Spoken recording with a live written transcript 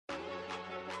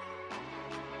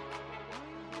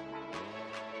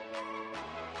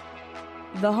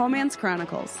The Homance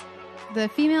Chronicles. The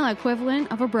female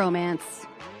equivalent of a bromance.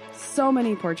 So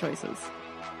many poor choices.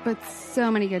 But so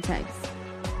many good times.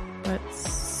 But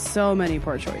so many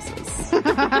poor choices.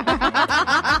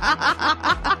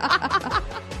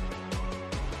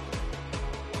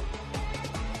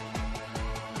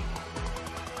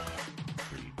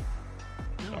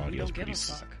 Audio's pretty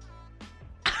suck.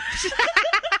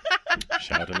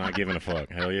 Shout out to not giving a fuck.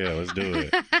 Hell yeah, let's do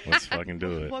it. Let's fucking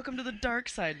do it. Welcome to the dark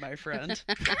side, my friend.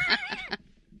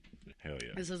 Hell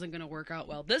yeah. This isn't going to work out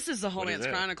well. This is the Homance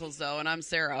Chronicles, though, and I'm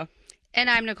Sarah. And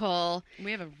I'm Nicole.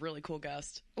 We have a really cool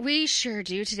guest. We sure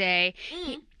do today.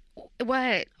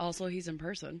 What? Also, he's in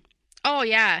person. Oh,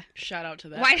 yeah. Shout out to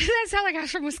that. Why does that sound like I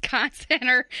was from Wisconsin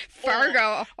or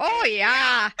Fargo? Oh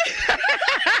yeah.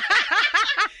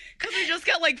 Because we just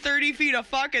got like 30 feet of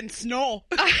fucking snow.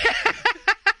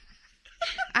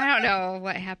 I don't know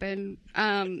what happened.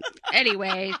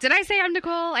 Anyway, did I say I'm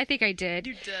Nicole? I think I did.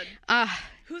 You did.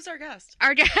 Who's our guest?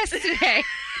 Our guest today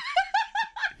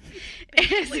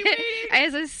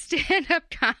is a stand-up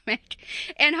comic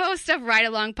and host of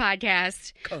AAlong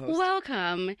podcast. Co-host.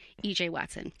 Welcome, EJ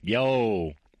Watson.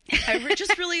 Yo. I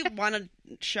just really want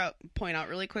to point out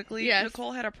really quickly. Yes.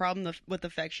 Nicole had a problem with the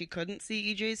fact she couldn't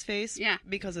see EJ's face. Yeah.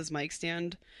 Because his mic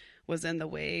stand was in the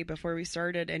way before we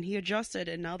started, and he adjusted,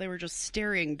 and now they were just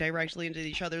staring directly into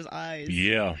each other's eyes.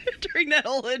 Yeah. During that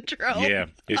whole intro. Yeah.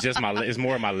 It's just it's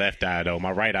more my left eye though.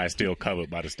 My right eye is still covered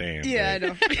by the stand. Yeah, but, I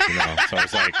know. You know, so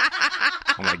it's like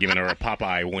I'm like giving her a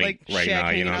Popeye wink Like right Shaq now,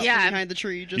 you hanging know. out Yeah. from behind the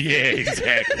tree. Just Yeah,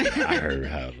 exactly. I heard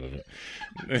half of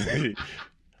it.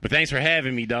 But thanks for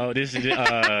having me, dog. This is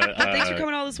Thanks for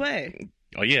coming all this way.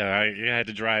 Oh yeah, I had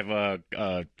to drive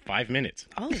 5 minutes.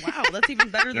 Oh wow, that's even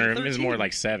better than 13. It's more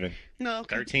like 7. No,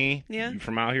 okay. 13. Yeah. You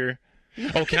from out here?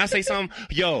 Oh, can I say something?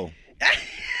 Yo.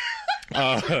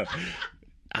 And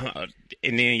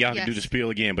then y'all can do the spiel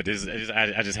again, but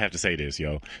I just have to say this,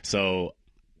 yo. So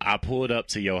I pulled up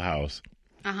to your house.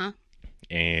 Uh-huh.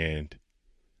 And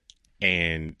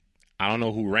I don't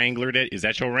know who Wrangler that is.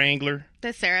 That your Wrangler?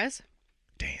 That's Sarah's.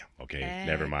 Damn. Okay.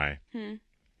 Never mind.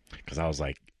 Because I was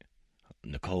like,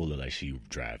 Nicole looked like she would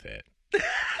drive that.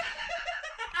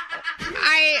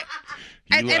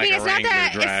 I mean, it's not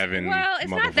that.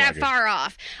 It's not that far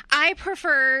off. I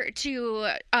prefer to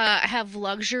have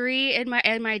luxury in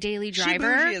my daily driver.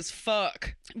 She bougie as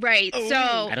fuck. Right. Ooh. So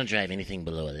I don't drive anything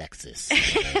below a Lexus.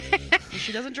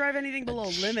 She doesn't drive anything below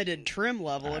limited trim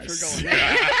level if you're going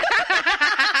there.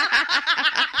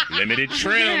 Limited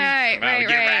trim. Right, I'll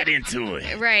get right. right into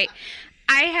it. Right.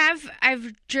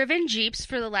 I've driven Jeeps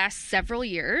for the last several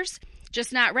years,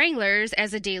 just not Wranglers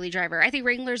as a daily driver. I think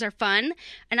Wranglers are fun,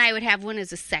 and I would have one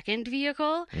as a second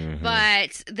vehicle,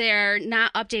 but they're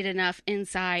not updated enough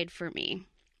inside for me.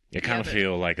 It kind of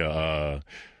feel like one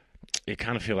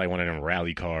of them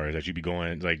rally cars that you be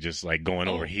going going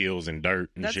over hills and dirt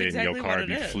and That's shit, exactly and your car what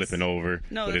be it is. flipping over.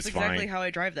 No, but that's it's exactly fine. how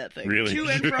I drive that thing. Really? To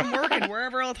and from work and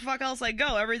wherever the fuck else I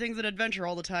go. Everything's an adventure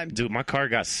all the time. Dude, my car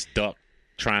got stuck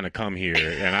trying to come here,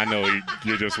 and I know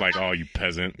you're just like, oh, you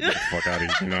peasant, get the fuck out of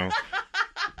here, you know?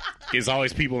 There's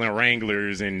always people in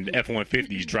Wranglers and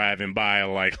F-150s driving by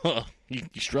like, huh, you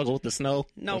struggle with the snow?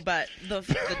 No, but the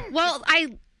Well,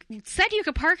 I said you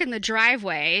could park in the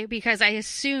driveway because I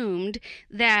assumed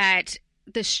that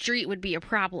the street would be a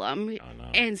problem. Oh, no.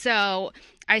 And so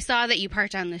I saw that you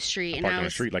parked on the street. I parked on the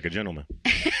street like a gentleman.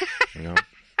 You know?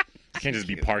 You can't just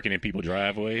be parking in people's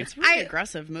driveways. it's a really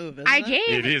aggressive move, isn't it?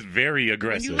 It is very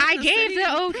aggressive. I gave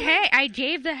the okay. I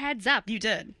gave the heads up. You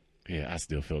did. Yeah, I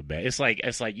still feel bad. It's like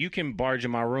you can barge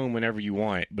in my room whenever you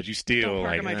want, but you still Don't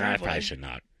park like, in my I driveway. probably should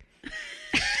not.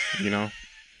 You know?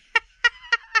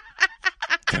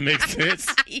 That makes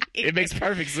sense. It makes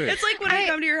perfect sense. It's like when I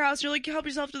come to your house, you're like, help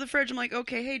yourself to the fridge. I'm like,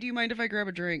 okay, hey, do you mind if I grab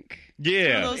a drink?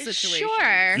 Yeah. One of those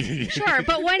situations. Sure.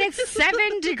 But when it's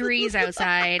 7 degrees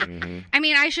outside, I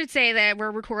mean, I should say that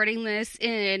we're recording this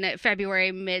in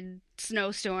February,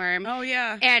 mid-snowstorm. Oh,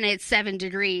 yeah. And it's 7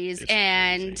 degrees,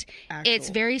 and crazy. it's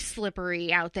very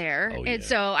slippery out there. Oh, and yeah.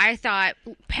 so I thought,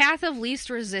 path of least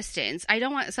resistance. I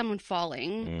don't want someone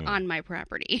falling on my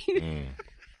property.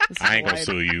 I ain't gonna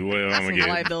sue you. Well, I'm That's gonna a get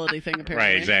liability thing, apparently.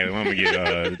 right. Exactly. I'm gonna get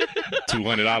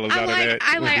 $200 out of that.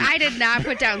 I did not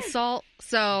put down salt,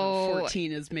 so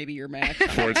 14 is maybe your max.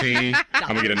 14. I'm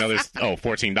gonna get another.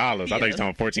 $14. I thought you were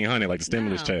talking $1,400, like the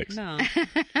stimulus checks. No.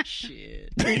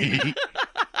 Shit.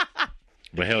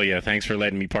 But hell yeah, thanks for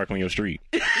letting me park on your street.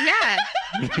 yeah.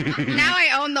 Now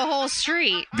I own the whole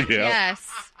street. Yeah.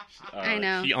 Yes. I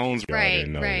know. She owns Right.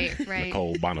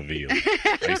 Nicole Bonneville.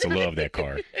 I used to love that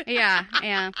car. Yeah.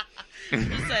 I'm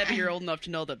sad that you're old enough to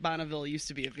know that Bonneville used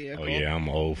to be a vehicle. Oh yeah, I'm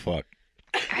an old fuck.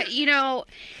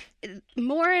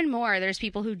 More and more, there's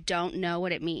people who don't know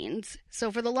what it means.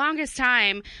 So for the longest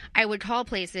time, I would call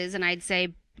places and I'd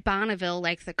say Bonneville,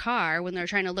 like the car, when they're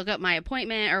trying to look up my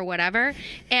appointment or whatever.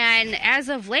 And as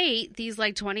of late, these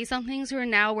like 20-somethings who are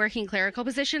now working clerical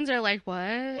positions are like,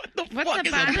 what? What's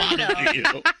a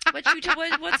Bonneville?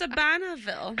 What's a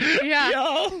Bonneville? Yeah.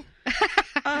 Yo.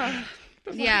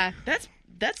 Yeah. That's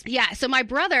Yeah, so my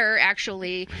brother,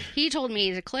 actually, he told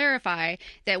me to clarify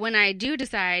that when I do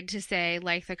decide to say,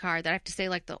 like the car, that I have to say,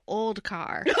 like the old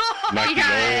car. Like the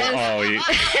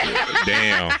old,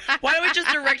 damn. Why don't we just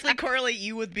directly correlate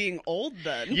you with being old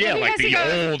then? Yeah, like the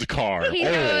old car. He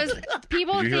old. goes,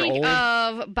 people You hear think old?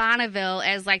 of Bonneville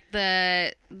as like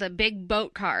the big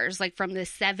boat cars, like from the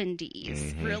 70s.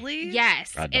 Mm-hmm. Really?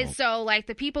 Yes. I don't. And so, like,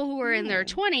 the people who are in their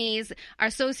 20s are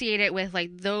associated with,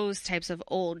 like, those types of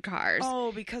old cars.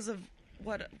 Oh, because of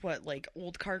what, like,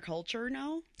 old car culture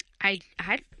now?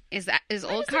 Is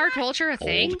old car culture a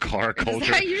thing? Old car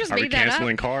culture. that- you just Are we made that up?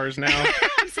 canceling cars now?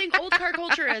 I'm saying old car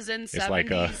culture as in 70s,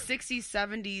 like a- 60s,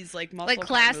 70s, like muscle Like car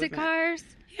classic movement. cars?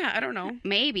 Yeah, I don't know.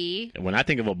 Maybe. When I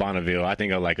think of a Bonneville, I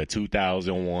think of like a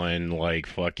 2001, like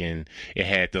fucking. It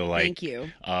had the like. Thank you.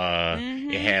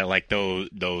 It had like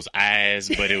those eyes,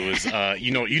 but it was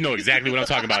you know exactly what I'm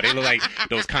talking about. They look like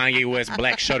those Kanye West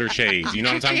black shutter shades. You know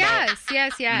what I'm talking about?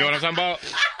 Yes. You know what I'm talking about?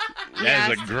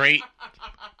 That is a great.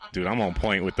 Dude, I'm on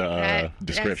point with the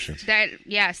description.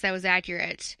 Yes, that was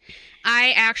accurate.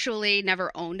 I actually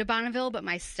never owned a Bonneville, but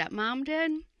my stepmom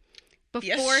did. Before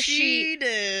Yes, she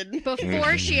did.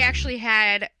 Before she actually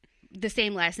had the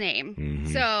same last name. Mm-hmm.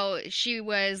 So she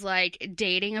was like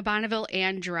dating a Bonneville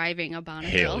and driving a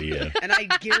Bonneville. Hell yeah. And I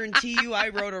guarantee you I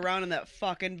rode around in that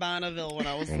fucking Bonneville when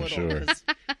I was I'm little. sure. 'Cause,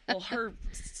 well, her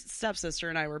stepsister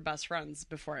and I were best friends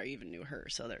before I even knew her,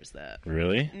 so there's that.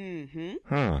 Really? Mm-hmm.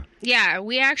 Huh. Yeah,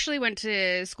 we actually went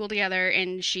to school together,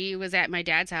 and she was at my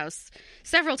dad's house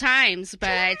several times,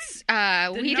 but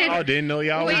we didn't. Oh, didn't know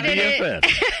y'all was We didn't-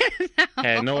 BFF.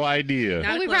 Had no idea.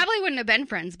 Not We a clue. probably wouldn't have been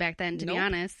friends back then, to be Nope.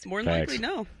 honest. More than Facts. likely,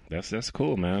 no. That's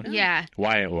cool, man. Yeah.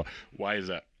 Why is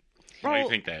that? Why do you Well,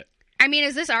 think that? I mean,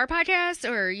 is this our podcast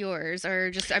or yours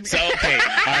or just? I'm So okay,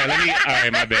 all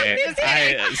right, my bad.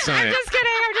 Son, I'm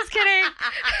just kidding.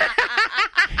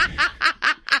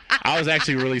 I was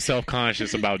actually really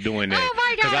self-conscious about doing that. Oh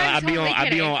my God, I'm totally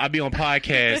kidding. I be on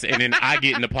podcasts, and then I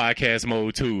get into podcast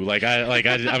mode too.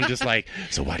 I'm just like,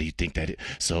 so why do you think that?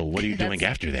 So what are you doing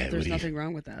after that? There's nothing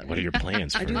wrong with that. What are your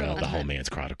plans for do that all the the Whole time. Man's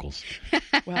Chronicles?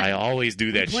 Well, I always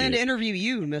do that plan shit. to interview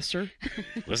you, mister.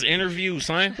 Let's interview,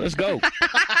 son. Let's go.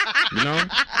 You know,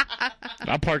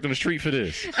 I parked on the street for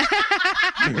this.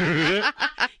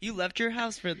 You left your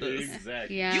house for this.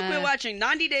 Exactly. Yeah. You've been watching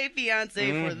 90 Day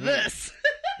Fiancé for this.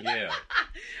 Yeah. All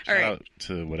Shout right. out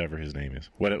to whatever his name is.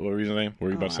 What was his name? What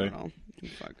were you about to say? I don't know.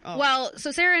 Fuck. Oh. Well,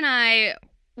 so Sarah and I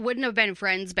wouldn't have been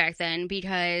friends back then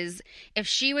because if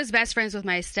she was best friends with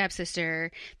my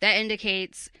stepsister, that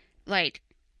indicates like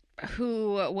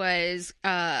who was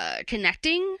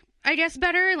connecting, I guess,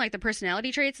 better, like the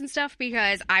personality traits and stuff,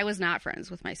 because I was not friends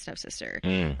with my stepsister.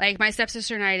 Like my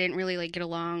stepsister and I didn't really like get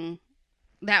along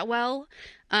that well.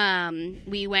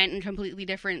 We went in completely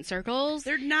different circles.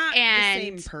 They're not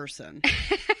and- the same person.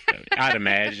 I'd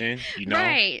imagine, you know.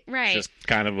 Right. Just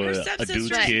kind of Her a dude's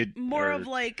stepsister's kid. more or, of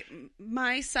like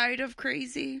my side of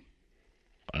crazy.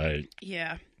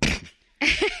 Yeah.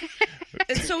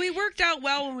 And so we worked out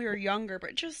well when we were younger,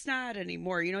 but just not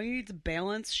anymore. You know, you need to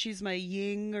balance. She's my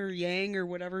yin or yang or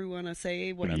whatever you want to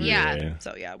say. Whatever. Yeah.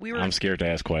 So yeah, we were. I'm scared to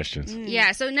ask questions.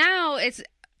 Yeah, so now it's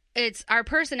our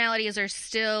personalities are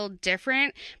still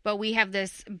different, but we have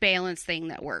this balance thing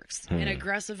that works. an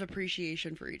aggressive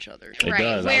appreciation for each other. It Right,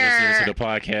 does. I where- was listening to the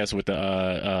podcast with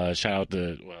the shout out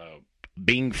to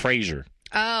Bing Fraser.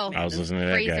 Oh, I was listening to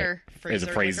that Fraser. guy. Is it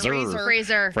Fraser like a Fraser?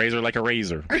 Fraser. Fraser like a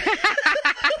razor.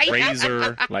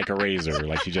 Razor like a razor,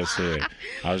 like you just said.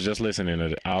 I was just listening to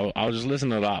it. I was just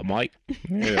listening a lot, Mike.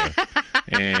 Yeah.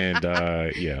 And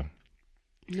yeah.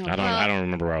 No, I don't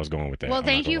remember where I was going with that. Well, I'm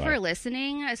thank not you gonna for lie.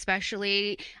 listening,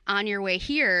 especially on your way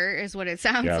here, is what it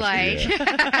sounds Yeah, like.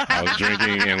 yeah. I was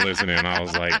drinking and listening. I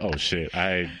was like, oh shit.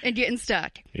 And getting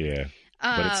stuck. Yeah.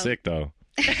 But it's sick though.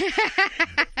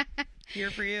 here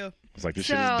for you. I was like, this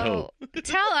shit is dope. So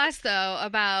tell us, though,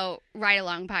 about Ride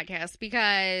Along Podcast,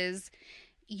 because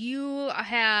you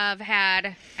have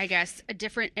had, I guess, a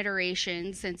different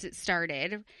iteration since it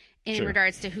started in Sure.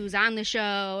 regards to who's on the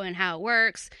show and how it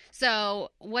works.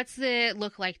 So what's it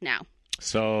look like now?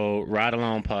 So Ride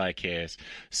Along Podcast.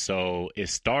 So it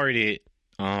started,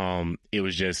 it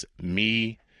was just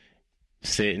me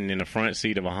sitting in the front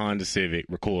seat of a Honda Civic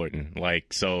recording.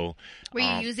 Like, so. Were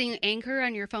you using Anchor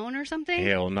on your phone or something?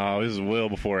 Hell no, this is well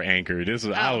before Anchor. This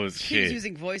was I was He shit. was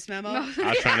using voice memo. I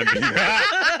was trying to be right,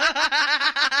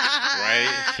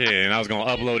 shit, and I was gonna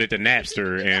upload it to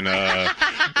Napster and that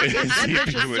bitch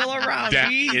is still around.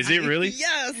 Is it really?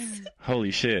 Yes. Holy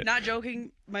shit! Not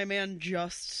joking. My man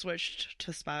just switched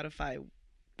to Spotify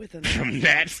within from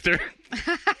Napster.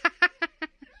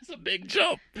 A big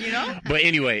jump, you know. But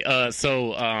anyway,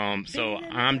 so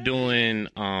I'm doing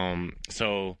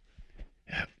so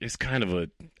it's kind of a,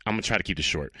 I'm gonna try to keep it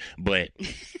short, but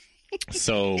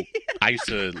so I used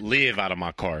to live out of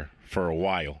my car for a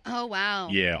while. Oh wow.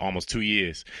 Yeah, almost 2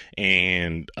 years.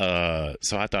 And so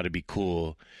I thought it'd be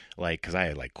cool, like, because I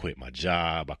had like quit my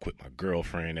job, I quit my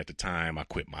girlfriend at the time, I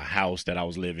quit my house that I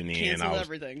was living in.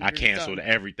 Everything. I canceled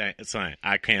everything. Son,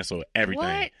 I canceled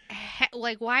everything.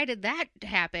 Like, why did that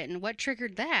happen? What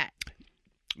triggered that?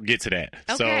 Get to that.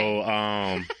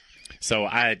 Okay. So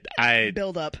I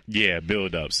build up. Yeah,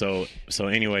 build up. So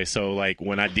anyway, so like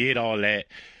when I did all that,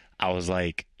 I was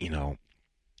like,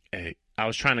 I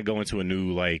was trying to go into a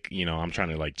new, like, I'm trying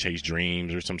to like chase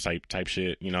dreams or some type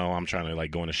shit. I'm trying to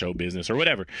like go into show business or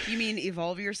whatever. You mean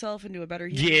evolve yourself into a better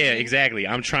human Yeah, being? exactly.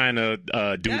 I'm trying to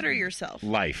do better yourself.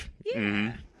 Life. Yeah.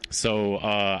 Mm-hmm. So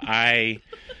I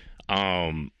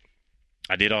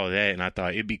did all that, and I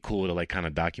thought it'd be cool to like kind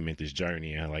of document this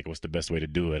journey and like what's the best way to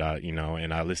do it.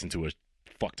 And I listened to a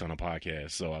fuck ton of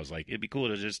podcasts, so I was like, it'd be cool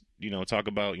to just talk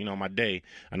about my day.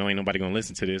 I know ain't nobody gonna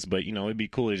listen to this, but it'd be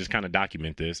cool to just kind of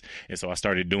document this. And so I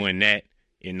started doing that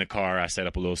in the car. I set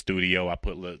up a little studio. I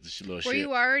put little shit. Were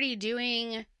you already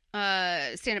doing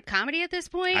stand-up comedy at this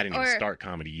point? I didn't even start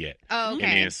comedy yet. Oh, okay.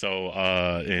 And then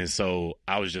so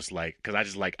I was just like, because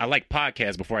I like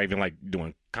podcasts before I even like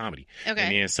doing comedy. Okay.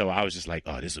 And then so I was just like,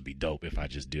 oh, this would be dope if I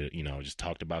just did, just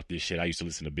talked about this shit. I used to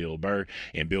listen to Bill Burr,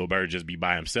 and Bill Burr just be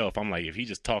by himself. I'm like, if he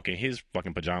just talk in his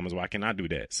fucking pajamas, why can't I do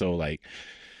that? So like,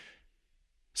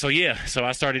 so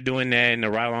I started doing that, and the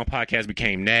AAlong podcast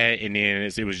became that, and then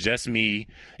it was just me,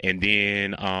 and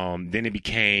then it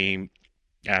became,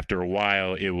 after a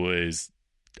while, it was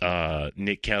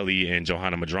Nick Kelly and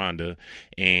Johanna Madronda,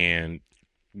 and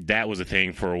that was a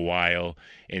thing for a while,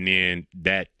 and then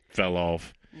that fell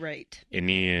off. Right. And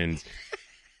then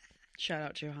shout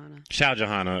out Johanna. Shout out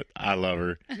Johanna. I love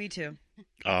her. Me too.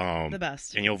 The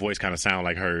best. And your voice kind of sound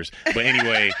like hers. But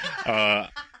anyway,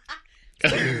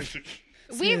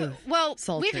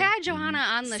 we've had Johanna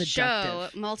on the show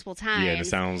multiple times. Yeah, and it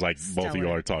sounds like both of you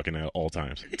are talking at all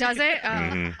times. Does it?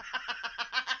 Mm-hmm.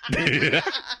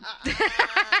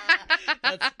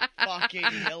 That's fucking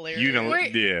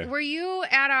hilarious. Were you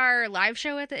at our live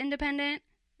show at the Independent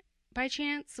by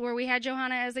chance, where we had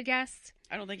Johanna as a guest?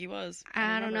 I don't think he was.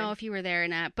 I don't know if you were there or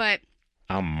not, but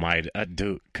I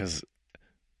do, because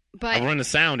I run the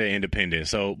sound at Independent.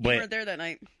 So, but you weren't there that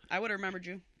night. I would have remembered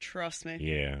you. Trust me.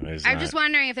 Yeah. I'm just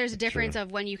wondering if there's a difference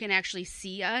of when you can actually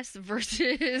see us versus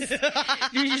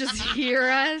you just hear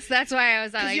us. That's why I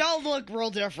was like, y'all look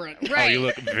real different. Right. Oh, you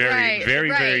look very,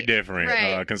 very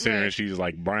different, considering she's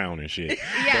like brown and shit.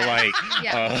 Yeah.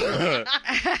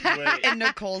 But and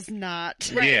Nicole's not.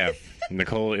 Right. Yeah.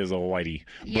 Nicole is a whitey.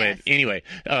 Yes. But anyway,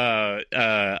 where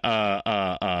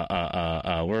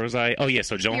was I? Oh yeah,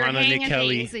 so Johanna, Nick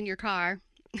Kelly things in your car.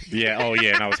 Yeah, oh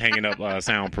yeah, and I was hanging up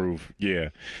soundproof. Yeah.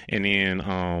 And then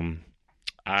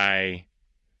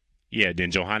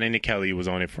then Johanna and Nick Kelly was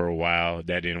on it for a while.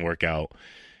 That didn't work out.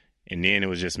 And then it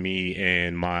was just me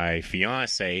and my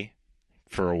fiance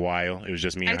for a while. It was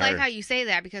just me and her. I like how you say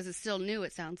that, because it's still new,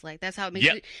 it sounds like. That's how it makes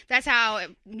that's how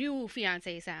new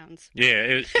fiance sounds.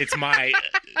 Yeah, it's my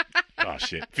oh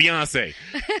shit. Fiance.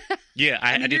 Yeah,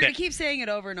 I did that. You're gonna keep saying it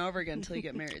over and over again until you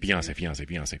get married. Fiance.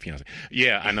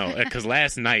 Yeah, I know. Because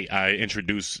last night I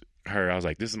introduced her. I was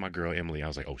like, "This is my girl Emily." I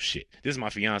was like, "Oh shit, this is my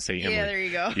fiance Emily." Yeah, there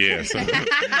you go. Yeah, so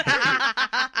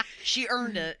she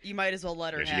earned it. You might as well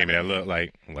let her. Yeah, she gave me that look,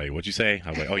 like what you say? I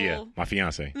was like, "Oh yeah, my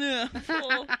fiance." Yeah.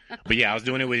 But yeah, I was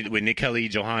doing it with Nick Kelly,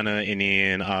 Johanna, and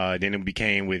then it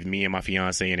became with me and my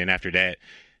fiance, and then after that,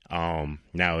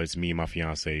 now it's me, my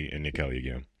fiance, and Nick Kelly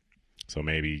again. So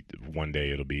maybe one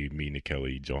day it'll be me, Nick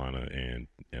Kelly, Johanna, and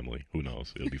Emily. Who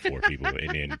knows? It'll be 4 people. And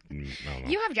then, I don't know.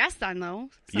 You have guests on, though,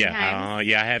 sometimes.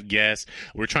 Yeah, I have guests.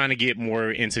 We're trying to get more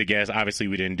into the guests. Obviously,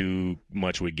 we didn't do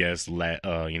much with guests,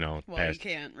 Well, you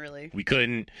can't, really. We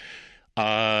couldn't.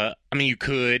 I mean, you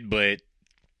could, but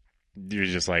you're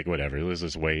just like, whatever. Let's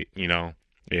just wait,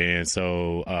 And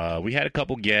so we had a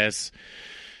couple guests.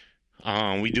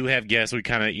 We do have guests. We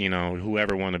kind of,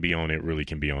 whoever want to be on it really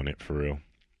can be on it, for real.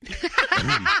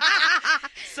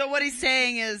 So what he's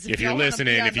saying is, if you're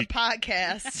listening, if you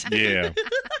podcast, yeah,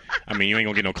 I mean, you ain't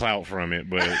gonna get no clout from it,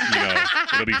 but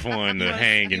it'll be fun to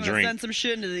hang and drink. Send some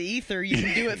shit into the ether. You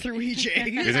can do it through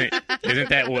EJ. Isn't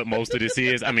that what most of this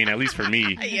is? I mean, at least for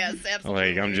me. Yes,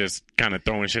 absolutely. Like, I'm just kind of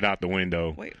throwing shit out the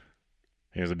window. Wait,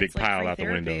 there's a big pile out the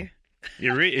window.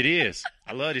 Therapy. It is.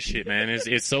 I love this shit, man.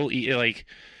 It's so like,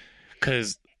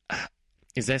 cause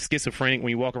is that schizophrenic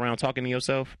when you walk around talking to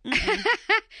yourself?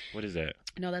 What is that?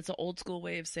 No, that's an old school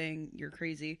way of saying you're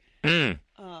crazy.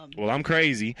 Well, I'm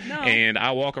crazy, and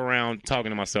I walk around talking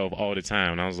to myself all the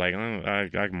time. And I was like, I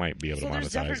might be able to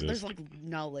monetize this. There's like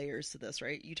now layers to this,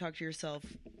 right? You talk to yourself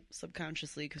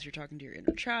subconsciously because you're talking to your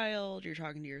inner child. You're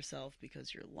talking to yourself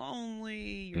because you're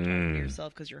lonely. You're talking to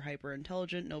yourself because you're hyper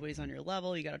intelligent. Nobody's on your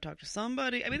level. You got to talk to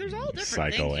somebody. I mean, there's all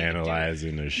different things.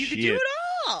 Psychoanalyzing the shit. You can do it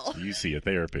all. You see a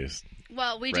therapist.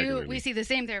 Well, we regularly. We see the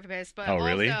same therapist, but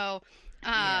really? also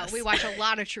we watch a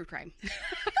lot of true crime.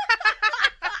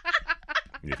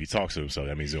 If he talks to himself,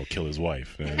 that means he'll kill his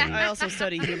wife. I also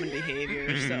study human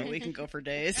behavior, so we can go for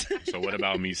days. So what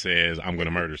about me says I'm going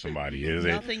to murder somebody? Is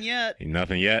Nothing yet.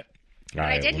 Nothing yet? But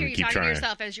I did hear you talking to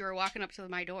yourself as you were walking up to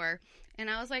my door, and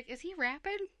I was like, is he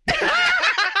rapping?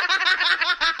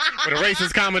 For the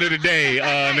racist comment of the day,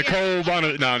 Nicole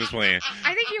Bonner. No, I'm just playing.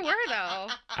 I think you were, though.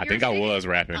 I think I was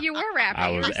rapping. You were rapping. I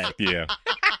was, yeah.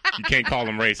 You can't call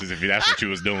them racist if that's what you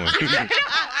was doing.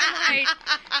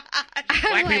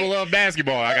 Black people love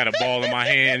basketball. I got a ball in my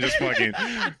hand, just fucking.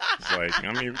 It's like,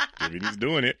 I mean, if he's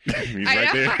doing it, he's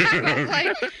right there.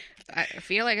 I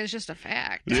feel like it's just a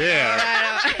fact. Yeah.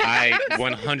 I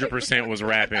 100% was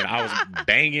rapping. I was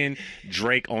banging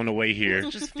Drake on the way here.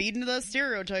 Just feeding the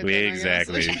stereotype.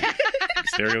 Exactly.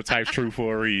 Stereotype's true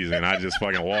for a reason. I just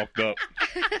fucking walked up.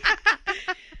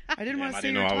 I didn't want to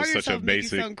say I was such a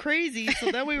basic. You sound crazy, so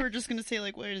then we were just going to say,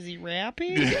 like, wait, is he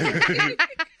rapping?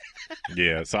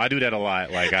 Yeah, so I do that a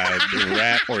lot. Like, I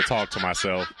rap or talk to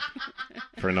myself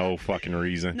for no fucking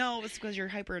reason. No, it's because you're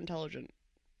hyper intelligent.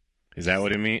 Is that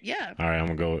what it means? Yeah. All right,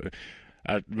 I'm going to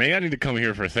go. Maybe I need to come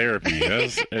here for therapy.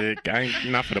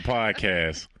 Not for the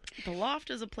podcast. The loft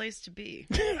is a place to be.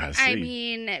 I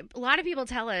mean, a lot of people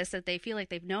tell us that they feel like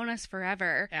they've known us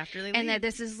forever. After they leave. And that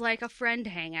this is like a friend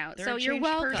hangout. They're so you're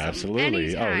welcome. Person.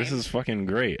 Absolutely. Anytime. Oh, this is fucking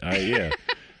great. Yeah.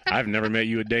 I've never met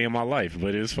you a day in my life,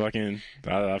 but it's fucking,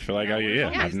 I feel like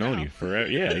I've known you forever.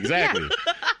 Yeah, exactly.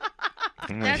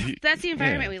 That's the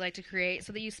environment we like to create,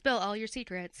 so that you spill all your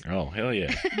secrets. Oh, hell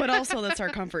yeah. But also, that's our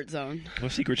comfort zone.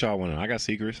 What secrets y'all want to know? I got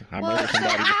secrets. I murdered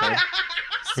somebody before.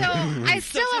 So, I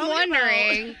still am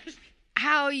wondering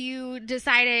how you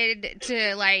decided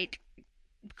to, like,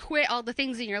 quit all the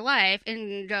things in your life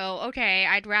and go, okay,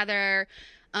 I'd rather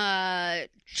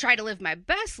try to live my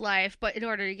best life, but in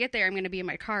order to get there, I'm going to be in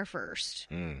my car first.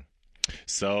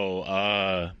 So,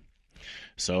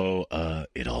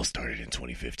 it all started in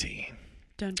 2015.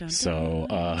 Dun, dun, dun. So,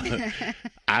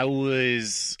 I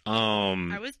was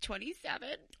 27.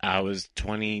 I was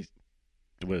 20.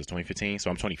 What was 2015? So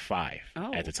I'm 25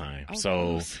 at the time.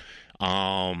 Close.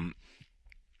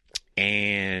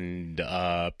 And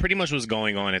pretty much what was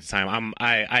going on at the time.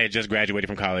 I had just graduated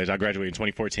from college. I graduated in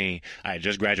 2014. I had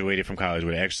just graduated from college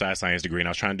with an exercise science degree, and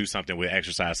I was trying to do something with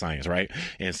exercise science, right?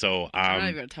 And so I'm not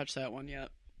even gonna touch that one yet.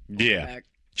 Yeah.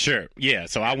 Sure. Yeah.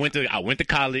 So I went to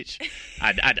college.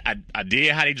 I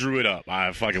did how they drew it up.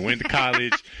 I fucking went to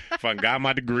college, fucking got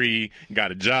my degree,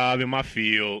 got a job in my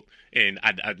field, and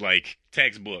I like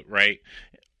textbook, right?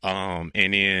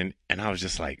 And I was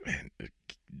just like, man,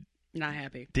 not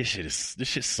happy. This shit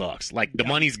sucks. Like, the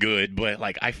money's good, but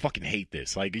like, I fucking hate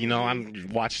this. Like, I'm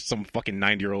watch some fucking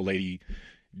 90-year-old lady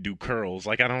do curls.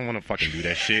 Like, I don't want to fucking do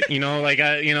that shit. And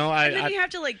then you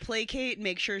have to like placate and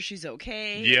make sure she's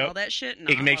okay. Yeah. All that shit.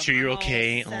 Make sure you're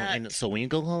okay. And so when you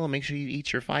go home, make sure you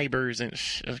eat your fibers and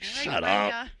shut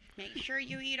up. Make sure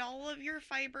you eat all of your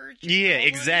fibers. Yeah,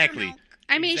 exactly.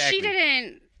 I mean, she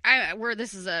didn't.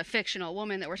 This is a fictional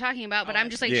woman that we're talking about, but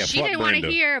I'm just like, she didn't want to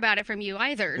hear about it from you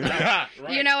either. So, right.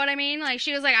 You know what I mean? Like,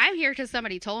 she was like, I'm here because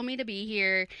somebody told me to be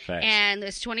here, Facts. And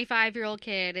this 25-year-old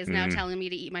kid is now telling me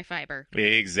to eat my fiber.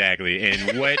 Exactly.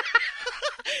 And what?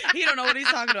 He don't know what he's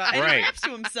talking about. And right. He raps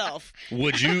to himself.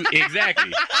 Would you?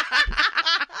 Exactly.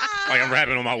 Like, I'm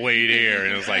rapping on my way there,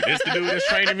 and it's like, this the dude that's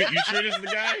training me? You sure this is the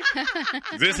guy?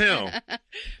 Is this him?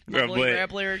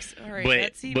 Rap lyrics. All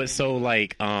right, but so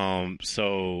like,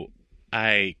 so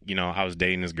I was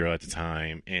dating this girl at the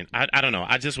time, and I don't know,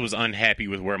 I just was unhappy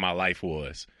with where my life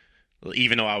was,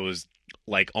 even though I was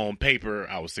like, on paper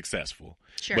I was successful,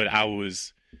 sure. But I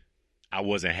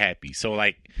wasn't happy. So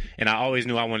like, and I always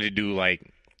knew I wanted to do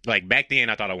like back then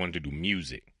I thought I wanted to do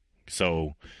music,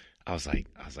 so. I was like,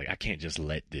 I can't just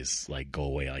let this like go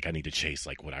away. Like, I need to chase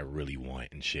like what I really want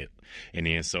and shit. And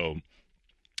then so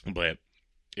But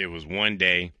it was one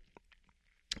day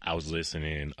I was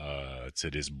listening to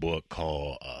this book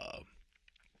called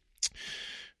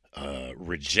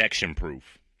Rejection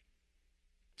Proof.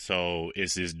 So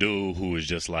it's this dude who is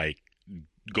just like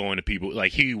going to people,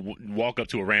 like he walk up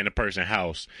to a random person's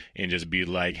house and just be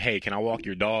like, hey, can I walk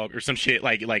your dog or some shit,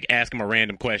 like ask him a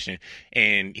random question,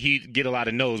 and he'd get a lot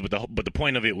of no's, but the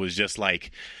point of it was just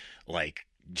like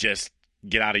just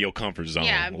get out of your comfort zone.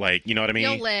 Yeah. Like, you know what I mean?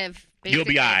 You'll live. Basically. You'll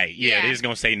be all right. Yeah, they're just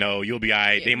going to say no. You'll be all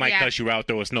right. They might cuss you out,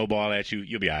 throw a snowball at you.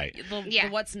 You'll be all right. The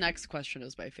what's next question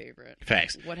is my favorite.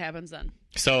 Facts. What happens then?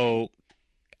 So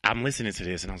I'm listening to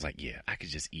this, and I was like, yeah, I could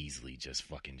just easily just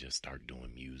fucking just start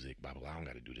doing music, blah, blah, blah. I don't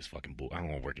got to do this fucking I don't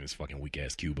want to work in this fucking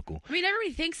weak-ass cubicle. I mean,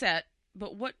 everybody thinks that,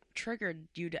 but what triggered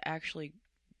you to actually,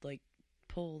 like,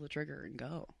 pull the trigger and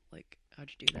go? Like, how'd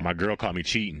you do that? My girl caught me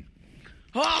cheating.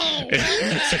 Oh!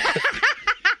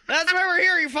 That's where we're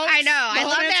here, you folks. I know. I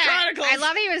love that. Chronicles. I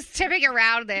love he was tipping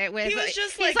around it with. He was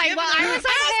just he's like, well, I was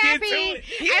unhappy.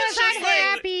 I was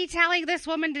unhappy telling this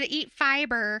woman to eat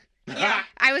fiber. Yeah.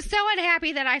 I was so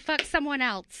unhappy that I fucked someone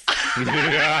else.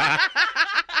 I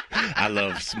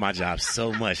love my job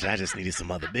so much. I just needed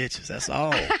some other bitches. That's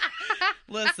all.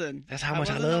 Listen. That's how much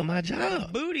I love my job.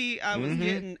 The booty I was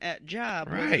getting at job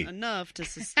wasn't enough to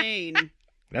sustain.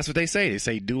 That's what they say. They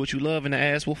say, do what you love and the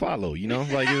ass will follow. You know?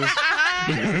 Like,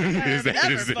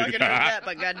 Never fucking heard that,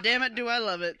 but goddammit, do I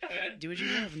love it. Do what you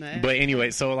love and the ass. But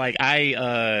anyway, so like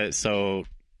so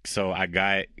I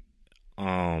got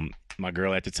my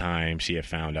girl at the time, she had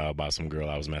found out about some girl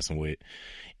I was messing with,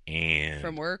 and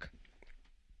from work?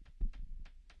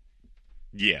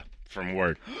 Yeah, from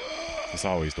work. It's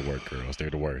always the work girls. They're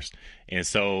the worst. And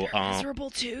so they're miserable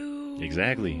too.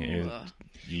 Exactly. And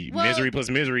misery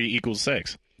plus misery equals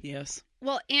sex. Yes.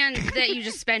 Well, and that you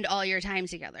just spend all your time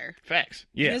together. Facts.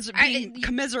 Yeah.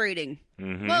 Commiserating.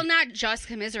 Mm-hmm. Well, not just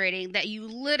commiserating, that you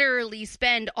literally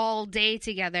spend all day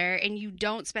together and you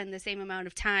don't spend the same amount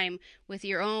of time with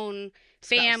your own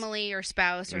family or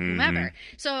spouse or whomever.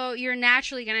 So you're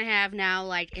naturally going to have now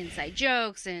like inside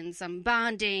jokes and some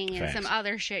bonding and some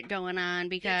other shit going on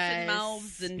because... Dicks and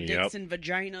mouths and dicks and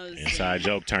vaginas. Inside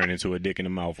joke turned into a dick in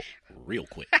the mouth real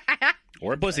quick.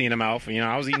 Or a pussy in the mouth. You know,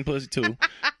 I was eating pussy too.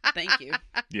 Thank you.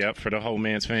 Yep, for the whole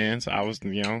man's fans. I was,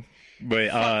 you know. But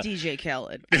fuck DJ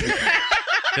Khaled.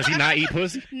 Does he not eat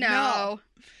pussy? No.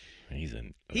 He's a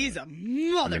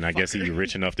motherfucker. I mean, I guess he's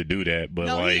rich enough to do that, but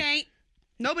no, like... he ain't.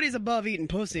 Nobody's above eating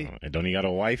pussy. And don't he got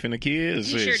a wife and a kid?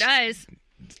 He sure does.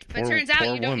 But turns out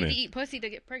you don't need to eat pussy to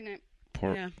get pregnant.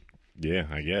 Yeah,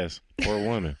 I guess. Poor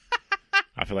woman.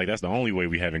 I feel like that's the only way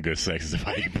we having good sex is if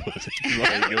I eat pussy.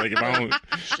 like if I don't...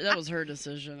 That was her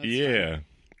decision. That's fine.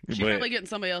 She's probably getting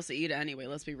somebody else to eat it anyway.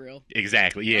 Let's be real.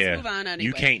 Exactly. Yeah. Let's move on anyway.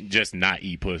 You can't just not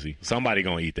eat pussy. Somebody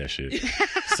gonna eat that shit.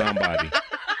 Somebody.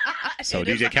 So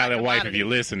DJ Khaled wife, if you're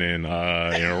listening, in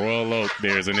Royal Oak,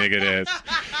 there's a nigga that's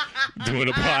doing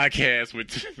a podcast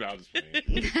with.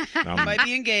 No, might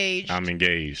be engaged. I'm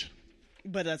engaged.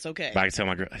 But that's okay. But I can tell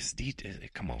my girl,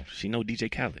 come on, she know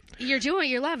DJ Khaled. You're doing what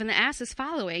you love, and the ass is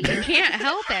following. You can't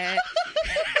help it.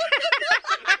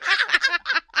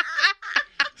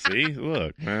 See,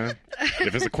 look, man.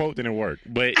 If it's a quote, then it worked.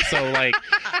 But so like,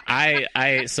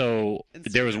 so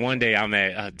there was one day I'm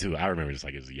at, dude, I remember this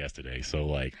like it was yesterday. So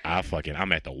like,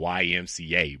 I'm at the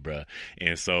YMCA, bruh.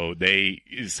 And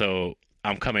so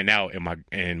I'm coming out,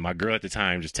 and my girl at the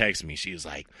time just texted me. She was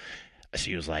like,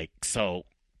 so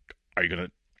are you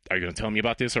gonna tell me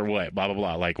about this or what? Blah blah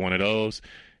blah, like one of those.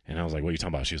 And I was like, what are you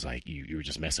talking about? She was like, you were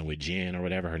just messing with Jen or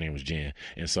whatever. Her name was Jen.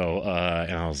 And so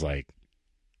and I was like,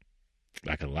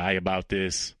 I could lie about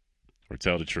this or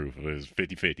tell the truth. It was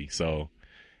 50-50. So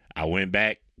I went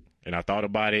back and I thought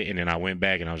about it, and then I went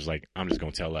back and I was like, I'm just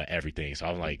going to tell her everything. So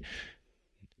I was like,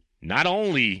 not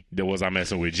only was I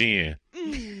messing with Jen,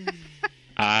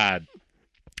 I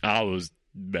was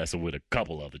messing with a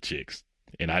couple other chicks.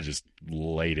 And I just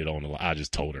laid it on the line. I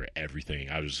just told her everything.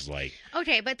 I was just like...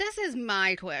 Okay, but this is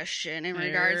my question in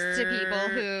regards to people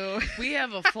who... We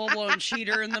have a full-blown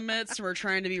cheater in the midst. We're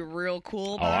trying to be real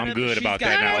cool about it. I'm good about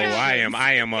that now.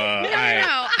 I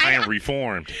am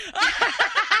reformed.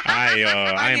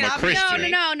 I am a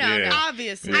Christian. No.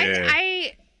 Obviously.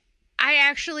 Yeah. I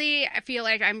actually feel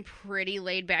like I'm pretty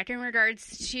laid back in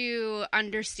regards to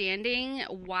understanding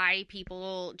why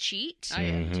people cheat. I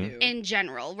am too. In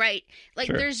general, right? Like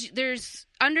there's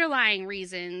underlying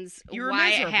reasons you were why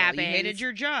miserable. It happened. You hated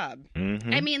your job.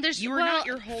 Mm-hmm. I mean, you were not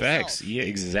your whole facts. self. Yeah,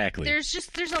 exactly.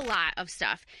 There's a lot of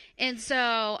stuff, and so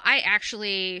I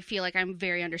actually feel like I'm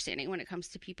very understanding when it comes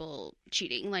to people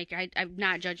cheating. Like I'm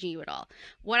not judging you at all.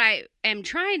 What I am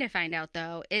trying to find out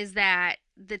though is that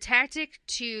the tactic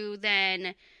to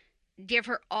then give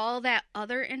her all that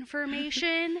other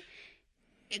information,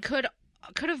 it could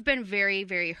have been very,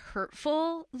 very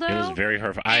hurtful, though. It was very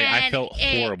hurtful. I felt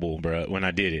horrible, bro, when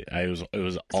I did it. It was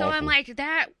awful. So I'm like,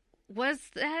 was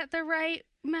that the right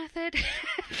method?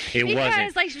 It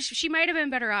wasn't. Because, like, she might have been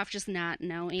better off just not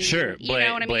knowing. Sure, you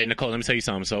know what I mean? But Nicole, let me tell you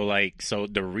something. So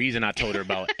the reason I told her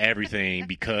about everything,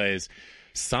 because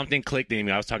something clicked in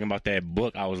me. I was talking about that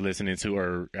book I was listening to,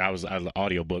 or I was an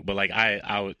audio book, but like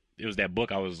it was that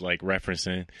book I was like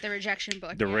referencing. The rejection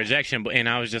book. The rejection book, and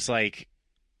I was just like,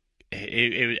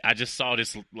 I just saw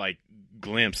this like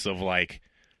glimpse of like,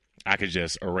 I could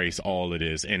just erase all of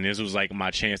this, and this was like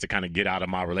my chance to kind of get out of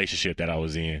my relationship that I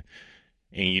was in,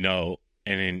 and and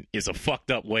then it's a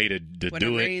fucked up way to do it. When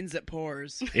it rains, it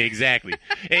pours. Exactly.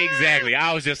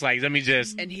 I was just like, let me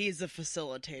just. And he's a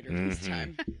facilitator this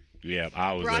time. Yeah,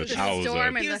 I was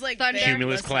like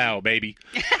cumulus cloud, baby.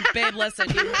 Babe, listen,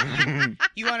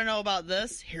 you want to know about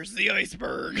this? Here's the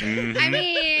iceberg. Mm-hmm. I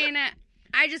mean,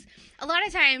 a lot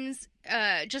of times,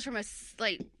 just from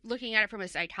looking at it from a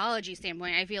psychology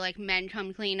standpoint, I feel like men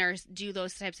come clean or do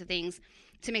those types of things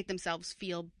to make themselves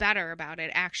feel better about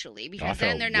it, actually, because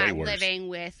then they're not living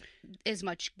with as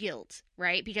much guilt,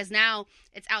 right? Because now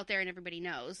it's out there and everybody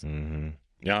knows. Mm-hmm.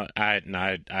 Yeah, I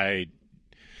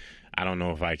don't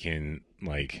know if I can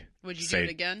like. Would you do it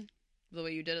again, the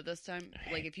way you did it this time?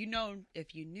 Like, if you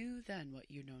knew then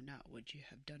what you know now, would you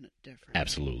have done it different?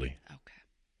 Absolutely. Okay.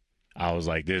 I was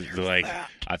like this, like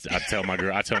I tell my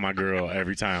girl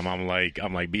every time. I'm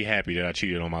like, be happy that I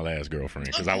cheated on my last girlfriend,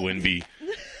 because I wouldn't be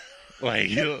like,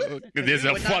 this is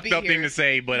a fucked up thing to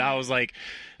say, but I was like,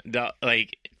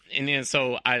 and then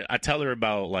so I tell her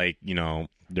about like,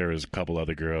 there was a couple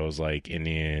other girls, like, and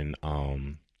then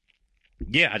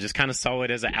I just kind of saw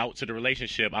it as an out to the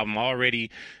relationship. I'm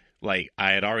already like,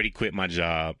 I had already quit my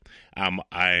job.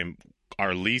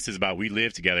 Our lease is we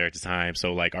lived together at the time,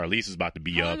 so like our lease is about to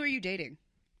be up. How long were you dating?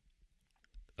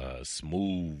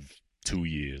 Smooth 2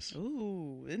 years.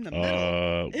 Ooh, in the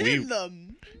middle.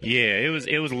 Yeah,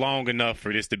 it was long enough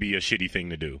for this to be a shitty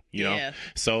thing to do, you know? Yeah.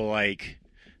 So like,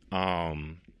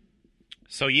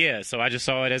 so I just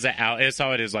saw it as I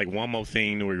saw it as like one more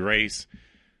thing to erase.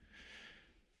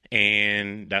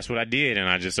 And that's what I did, and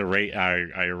I just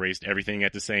erased everything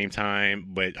at the same time,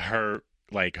 but her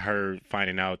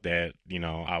finding out that,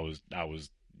 I was,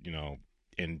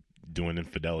 in doing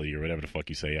infidelity or whatever the fuck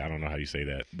you say. I don't know how you say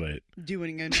that, but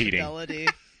doing infidelity.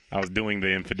 Cheating. I was doing the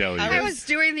infidelity. I was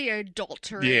doing the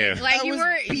adultery. Yeah. Like, you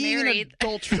were married. An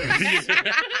adulteress.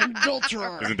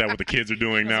 Adulterer. Isn't that what the kids are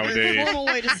doing nowadays? That's a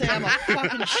formal way to say I'm a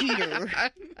fucking cheater.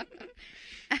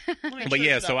 But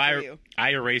yeah, so I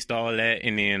erased all of that,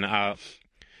 and then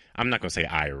I'm not gonna say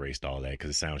I erased all that because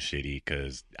it sounds shitty.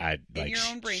 Because I like, in your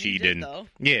own brain, she you didn't. though.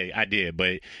 Yeah, I did,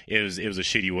 but it was a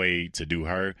shitty way to do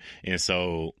her, and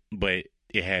so, but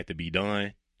it had to be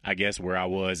done. I guess where I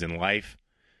was in life.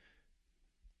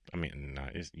 I mean,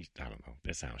 I don't know.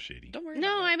 That sounds shitty. Don't worry.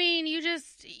 No, I mean,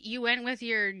 you went with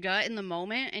your gut in the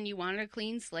moment, and you wanted a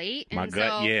clean slate. And my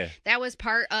gut, yeah. That was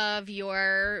part of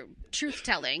your truth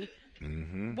telling.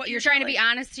 Mm-hmm. What you're trying to be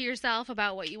honest to yourself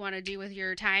about what you want to do with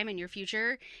your time and your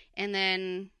future, and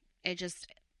then it just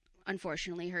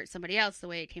unfortunately hurt somebody else the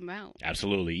way it came out.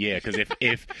 Absolutely, yeah. Because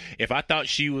if I thought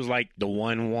she was like the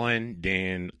one,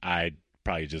 then I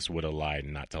probably just would have lied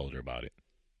and not told her about it.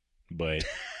 But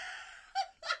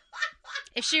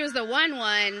if she was the one,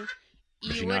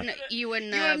 you wouldn't. You would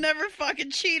have never fucking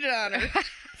cheated on her.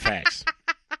 Facts.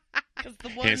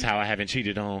 Hence how I haven't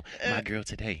cheated on my girl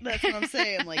today. That's what I'm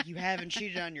saying. Like, you haven't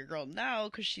cheated on your girl now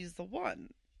because she's the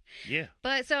one. Yeah.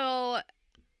 But so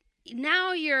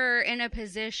now you're in a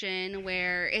position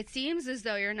where it seems as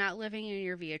though you're not living in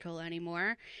your vehicle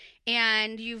anymore,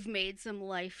 and you've made some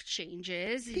life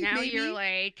changes. Now you're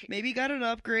like, maybe got an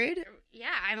upgrade.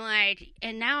 Yeah, I'm like,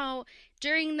 and now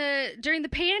during the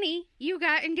panty, you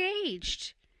got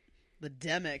engaged. The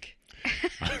demic.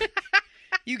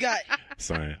 You got...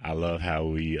 Son, I love how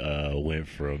we went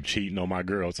from cheating on my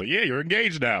girl to, yeah, you're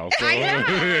engaged now. So I know.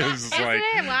 it's Isn't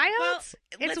it wild? Well,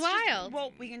 it's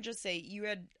wild. We can just say you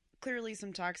had clearly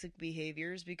some toxic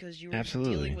behaviors because you were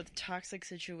Absolutely. dealing with toxic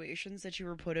situations that you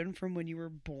were put in from when you were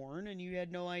born, and you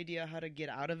had no idea how to get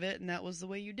out of it, and that was the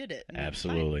way you did it. And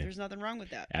Absolutely. there's nothing wrong with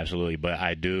that. Absolutely. But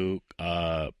I do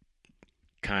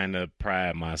kind of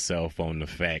pride myself on the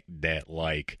fact that,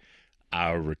 like,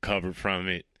 I recovered from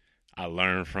it. I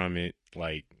learned from it.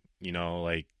 Like,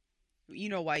 like... You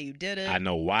know why you did it. I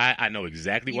know why. I know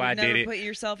exactly why I did it. You never put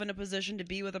yourself in a position to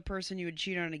be with a person you would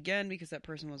cheat on again because that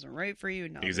person wasn't right for you.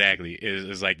 No. Exactly.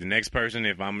 It's like the next person.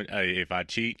 If I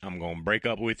cheat, I'm gonna break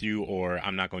up with you, or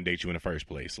I'm not gonna date you in the first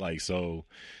place. Like, so.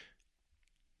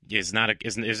 It's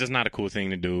just not a cool thing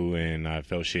to do, and I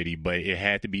felt shitty, but it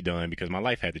had to be done because my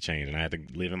life had to change, and I had to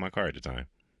live in my car at the time.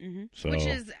 Mm-hmm. So, which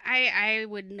is, I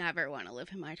would never want to live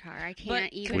in my car. I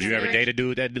can't even. Would you ever date a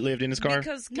dude that lived in his car?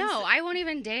 No, I won't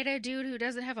even date a dude who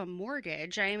doesn't have a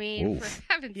mortgage. I mean, for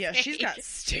heaven's sake. She's got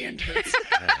standards.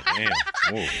 God,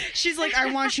 damn. She's like,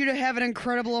 I want you to have an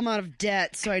incredible amount of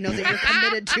debt so I know that you're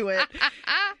committed to it.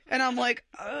 And I'm like,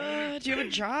 do you have a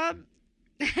job?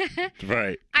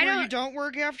 Right. You don't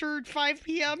work after 5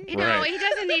 p.m.? No, he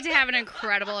doesn't need to have an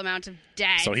incredible amount of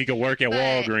debt. So he could work at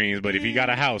Walgreens, but if he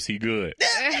got a house, he good.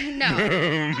 No.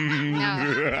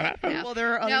 Well,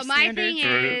 there are other No, my standards. thing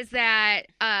is that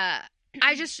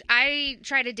I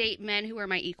try to date men who are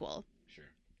my equal. Sure.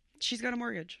 She's got a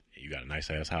mortgage. You got a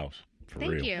nice ass house. For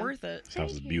Thank real. you. Worth it. This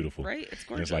house is beautiful. Right? It's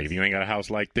gorgeous. It's like, if you ain't got a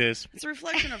house like this. It's a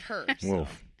reflection of her. So. Well.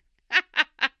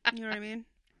 You know what I mean?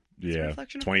 Yeah,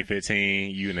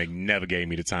 2015, you never gave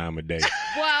me the time of day.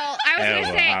 Well, I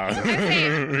was going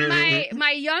to say,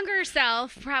 my younger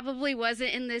self probably wasn't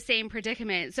in the same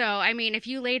predicament. So, I mean, if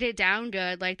you laid it down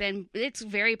good, then it's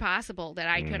very possible that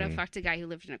I could have fucked a guy who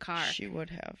lived in a car. She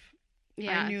would have.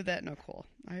 Yeah. I knew that, Nicole.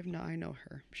 I know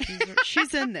her.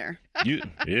 She's in there. It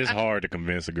is hard to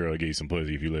convince a girl to get you some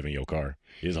pussy if you live in your car.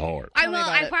 It's hard.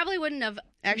 I probably wouldn't have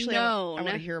Actually, known. I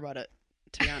want to hear about it.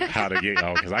 To be honest. How to get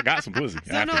because I got some pussy.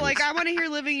 No, I want to hear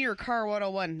living in your car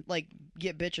 101.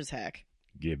 Get bitches hack.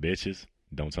 Get bitches.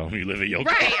 Don't tell them you live in your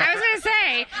car. Right. I was gonna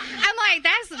say. I'm like,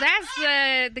 that's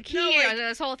the key of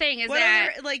this whole thing is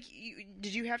that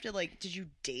did you have to did you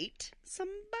date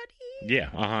somebody?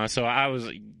 Yeah. So I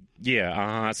was.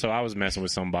 Yeah. So I was messing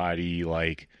with somebody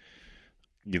like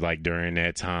during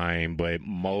that time, but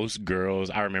most girls,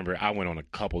 I remember I went on a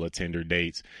couple of Tinder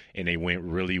dates and they went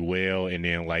really well, and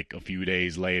then a few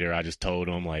days later I just told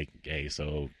them hey,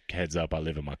 so heads up, I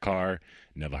live in my car.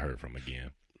 Never heard from again.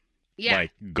 Yeah.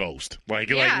 Ghost.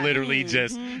 Literally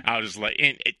just I was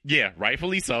just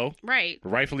rightfully so. Right.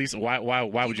 Rightfully so. Why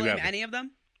would you have any of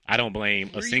them? I don't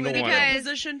blame a single one. Were you in a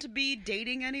position to be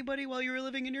dating anybody while you were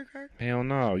living in your car? Hell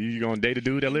no. You gonna date a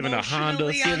dude that live in a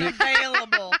Honda Civic?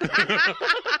 Unavailable.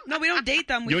 No, we don't date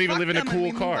them. You don't even live in a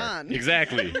cool car.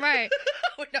 Exactly. Right.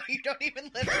 No, you don't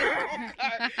even live in a cool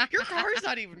car. Your car's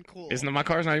not even cool. My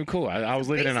car's not even cool. I was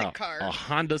living in a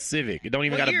Honda Civic. It don't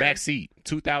even got a back seat.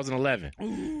 2011.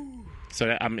 Ooh. So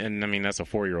that's a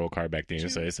 4-year-old car back then.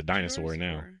 So it's a dinosaur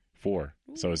now. 4.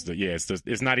 So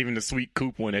it's not even the sweet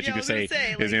coupe one that you could say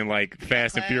is in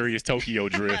Fast and Furious Tokyo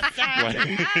Drift. No,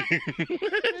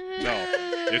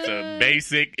 it's a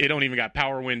basic. It don't even got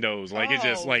power windows. It's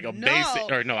just a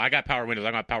basic. Or no, I got power windows.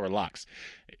 I got power locks.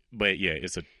 But yeah,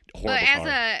 it's a horrible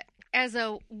car. As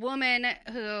a woman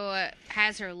who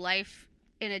has her life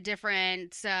in a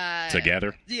different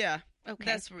together. Yeah.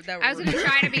 Okay. I was going to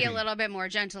try to be a little bit more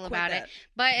gentle about it.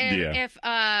 But if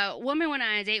a woman went on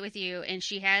a date with you and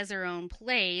she has her own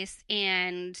place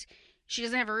and she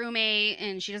doesn't have a roommate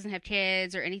and she doesn't have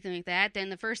kids or anything like that, then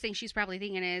the first thing she's probably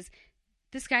thinking is,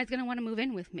 this guy's going to want to move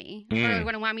in with me or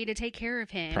going to want me to take care of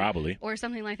him. Probably. Or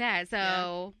something like that.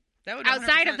 So that would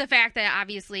outside of the fact that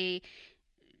obviously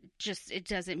just it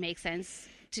doesn't make sense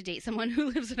to date someone who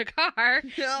lives in a car.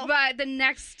 No. But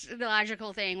the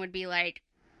logical thing would be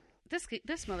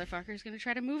this motherfucker is going to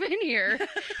try to move in here.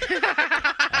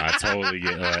 I totally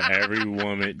get every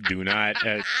woman do not.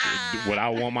 Would I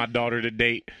want my daughter to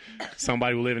date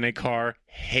somebody who live in a car?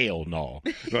 Hell no.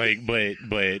 But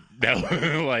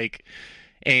that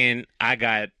and I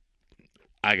got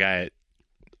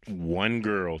one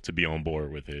girl to be on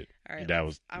board with it. All right,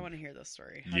 I want to hear this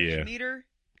story. How did you meet her?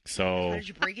 So how did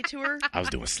you break it to her? I was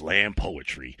doing slam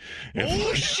poetry.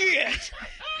 Oh shit!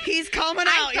 He's coming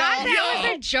out, y'all. I thought that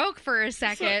was a joke for a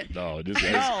second. No,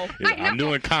 I'm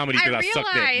doing comedy because I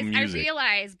suck at music. I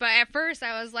realized, but at first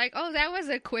I was like, "Oh, that was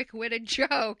a quick-witted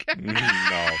joke."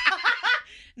 No.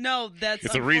 No,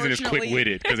 it's a reason it's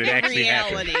quick-witted because it actually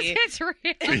happened. It's real.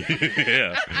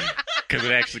 Yeah,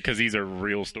 because these are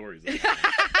real stories.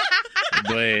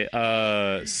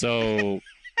 But so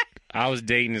I was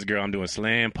dating this girl. I'm doing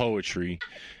slam poetry,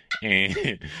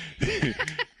 and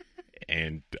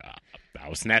I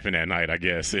was snapping that night, I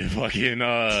guess. And fucking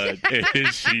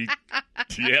and she,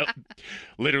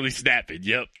 literally snapping.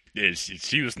 Yep, and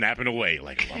she was snapping away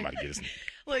I'm about to get this.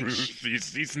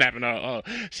 She's snapping.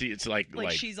 It's like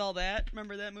She's All That.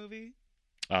 Remember that movie?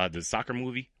 the soccer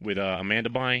movie with Amanda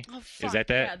Bynes. Oh, fuck. Is that?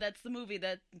 Yeah, that's the movie.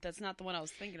 That's not the one I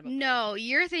was thinking about. No,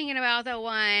 you're thinking about the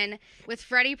one with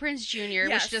Freddie Prinze Jr.,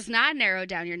 Yes. which does not narrow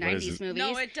down your 90s movies.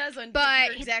 No, it doesn't.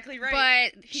 But you're exactly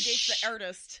right. But he dates the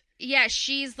artist. Yeah,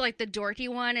 she's like the dorky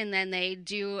one, and then they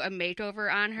do a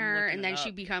makeover on her, and then she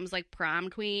becomes like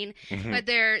prom queen. Mm-hmm. But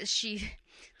there's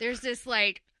this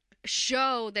like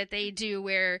show that they do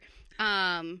where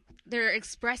they're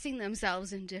expressing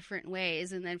themselves in different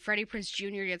ways, and then Freddie Prinze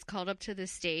Jr. gets called up to the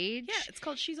stage. Yeah, it's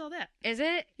called She's All That. Is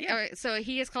it? Yeah. So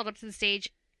he gets called up to the stage,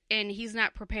 and he's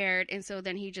not prepared, and so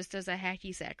then he just does a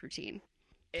hacky sack routine.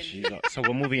 So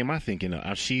what movie am I thinking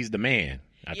of? She's the Man.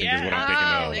 I think is what I'm thinking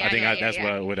of. I think that's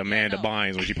what with Amanda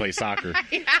Bynes when she plays soccer.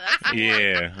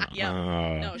 Yeah.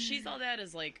 Yeah. No, She's All That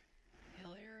is like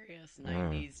hilarious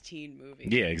 90s teen movie.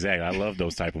 Yeah, exactly. I love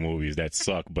those type of movies that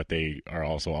suck, but they are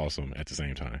also awesome at the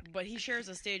same time. But he shares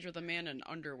a stage with a man in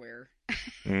underwear.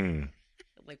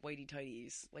 Like whitey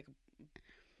tighties. Like a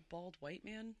bald white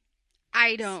man.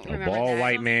 I don't remember. A bald that.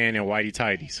 white man and whitey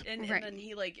tighties. And then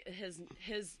he like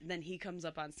then he comes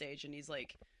up on stage and he's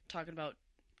like talking about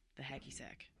the hacky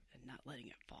sack and not letting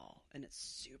it fall, and it's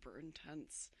super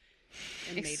intense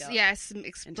and made up. Yes,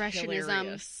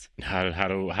 expressionism. How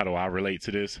do I relate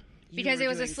to this? Because it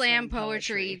was a slam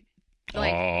poetry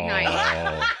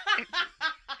night.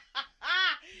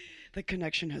 The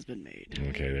connection has been made.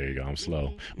 Okay, there you go. I'm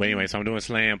slow. But anyway, so I'm doing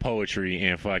slam poetry,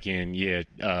 and fucking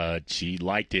she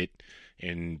liked it,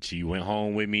 and she went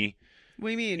home with me. What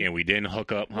do you mean? And we didn't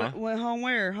hook up, huh? Went home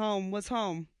where? Home? What's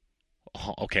home?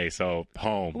 Okay, so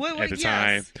home at the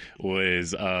time was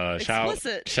shout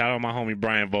out my homie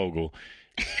Brian Vogel.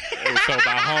 So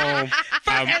by home,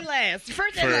 First and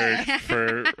last.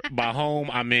 For by home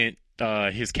I meant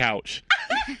his couch,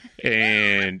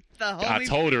 and I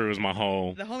told her it was my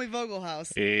home. The homie Vogel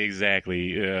house.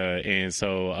 Exactly, and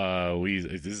so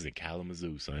this is in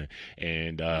Kalamazoo, son,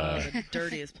 and the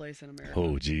dirtiest place in America.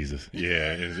 Oh Jesus,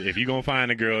 yeah. If you're gonna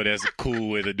find a girl that's cool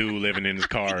with a dude living in his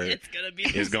car, it's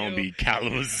gonna be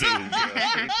Kalamazoo.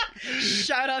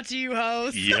 Shout out to you,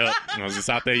 host. Yep, I was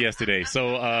just out there yesterday.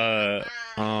 So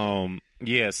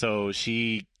so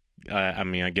she,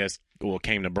 I guess,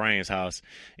 came to Brian's house,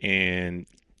 and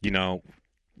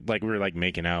like we were like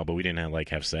making out, but we didn't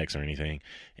have sex or anything.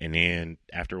 And then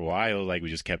after a while, like we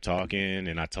just kept talking,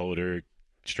 and I told her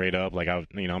straight up, like I'm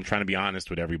trying to be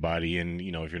honest with everybody, and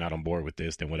if you're not on board with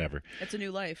this, then whatever. It's a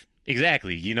new life.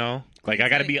 Exactly, like I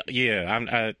gotta be.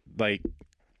 Yeah,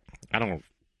 I don't.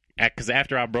 Because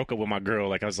after I broke up with my girl,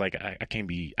 like I was like, I can't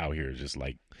be out here just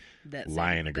like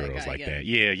lying to girls like that.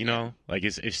 Yeah, like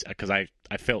it's because I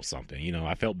felt something,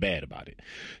 I felt bad about it.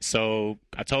 So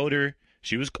I told her,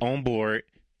 she was on board,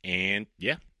 and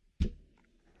yeah,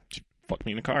 she fucked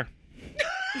me in the car.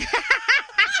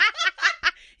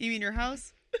 You mean your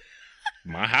house?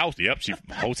 My house, yep. She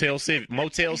Motel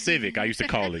Civic. I used to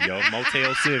call it,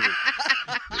 Motel Civic.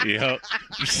 Yep.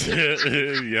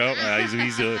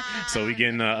 Yep. So we get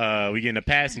in the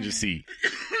passenger seat,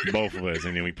 both of us,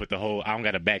 and then we put I don't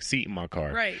got a back seat in my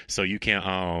car, right? So you can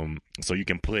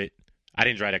put. I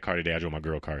didn't drive that car today. I drove my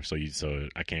girl car, so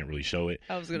I can't really show it.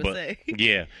 I was gonna say.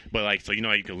 Yeah, but like, so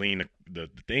how you can lean the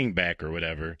thing back or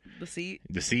whatever. The seat.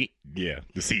 Yeah,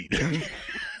 the seat.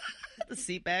 The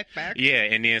seat back. Yeah,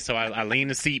 and then so I lean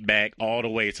the seat back all the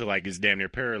way to like it's damn near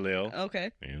parallel.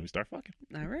 Okay. And we start fucking.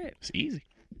 All right. It's easy.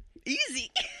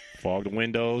 Fog the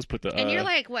windows, put the. And you're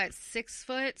like what, 6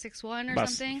 foot, 6'1" or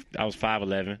something? I was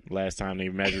 5'11" last time they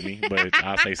measured me, but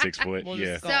I'll say 6 foot.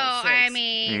 Yeah. So I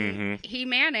mean, he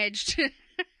managed.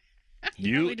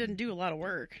 You really didn't do a lot of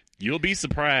work. You'll be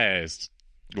surprised.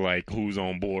 Like, who's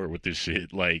on board with this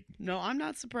shit? Like, no, I'm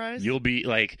not surprised. You'll be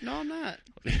like, no, I'm not.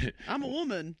 I'm a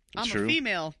woman. I'm True. A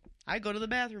female. I go to the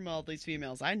bathroom with all these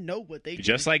females. I know what they do.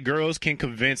 Just like girls can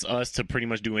convince us to pretty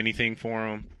much do anything for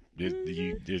them,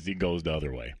 it goes the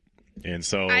other way. And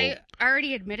so I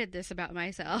already admitted this about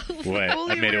myself.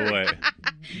 What? Admitted what?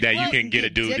 That you can get a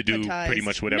dude to do pretty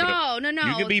much whatever. No.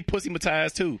 You can be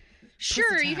pussymatized too.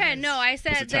 Sure, you can. No, I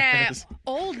said that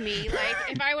old me. Like,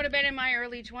 if I would have been in my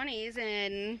early 20s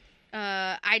and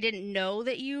I didn't know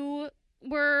that you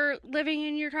were living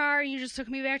in your car and you just took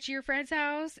me back to your friend's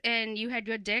house and you had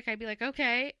good dick, I'd be like,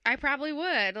 okay, I probably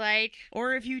would. Like,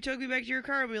 or if you took me back to your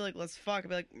car, I'd be like, let's fuck. I'd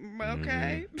be like,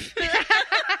 okay.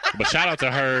 But shout out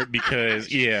to her because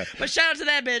But shout out to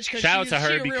that bitch. Shout out to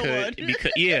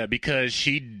her because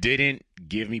she didn't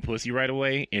give me pussy right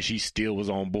away and she still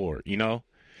was on board.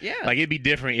 Yeah. Like, it'd be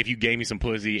different if you gave me some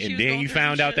pussy and then you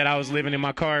found out that I was living in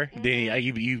my car. Mm-hmm. Then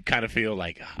you kind of feel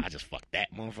like, I just fucked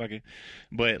that motherfucker.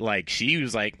 But, like, she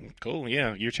was like, cool,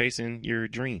 yeah, you're chasing your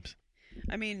dreams.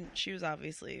 I mean, she was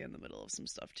obviously in the middle of some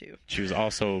stuff too. She was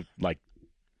also like,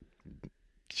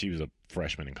 she was a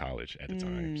freshman in college at the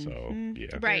time. So yeah,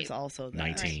 right. There's also that.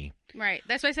 19. Right.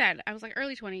 That's what I said. I was like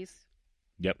early 20s.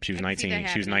 Yep, she was 19.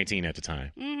 She was 19 at the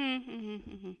time.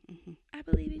 I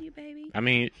believe in you, baby. I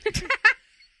mean,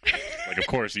 like, of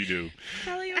course you do.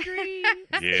 Follow your dreams.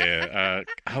 Yeah,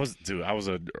 I was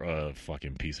a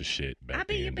fucking piece of shit back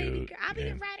then, your baby dude. girl. I'll be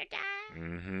your ride or die.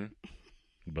 Mm-hmm.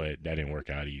 But that didn't work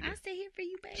out either. I'll stay here for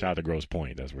you, baby. Shout out to Grosse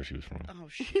Pointe. That's where she was from. Oh,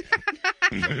 shit.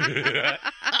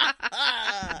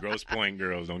 Grosse Pointe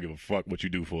girls don't give a fuck what you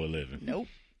do for a living. Nope.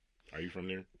 Are you from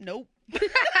there? Nope.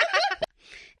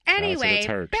 Anyway,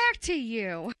 back to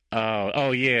you.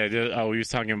 Oh yeah. We was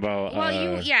talking about. Well,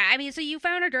 I mean, so you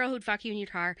found a girl who'd fuck you in your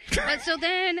car. But so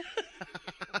then,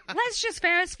 let's just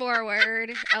fast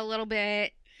forward a little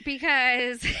bit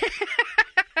because.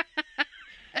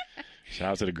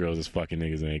 Shout out to the girls that's fucking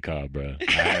niggas in their car, bro.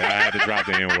 I had to drop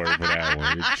the N-word for that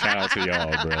one. Shout out to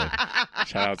y'all, bro.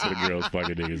 Shout out to the girls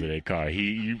fucking niggas in their car.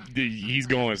 He's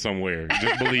going somewhere.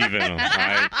 Just believe in him, all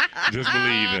right? Just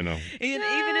believe in him. And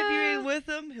even if you ain't with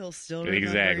him, he'll still remember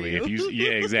exactly. you.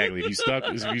 Exactly. If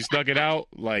you stuck it out,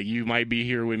 like, you might be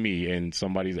here with me in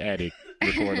somebody's attic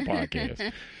recording a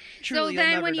podcast. Truly, so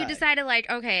then when you decided, like,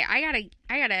 okay, I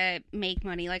gotta make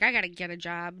money, like, I gotta get a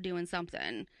job doing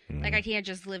something, like, I can't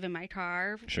just live in my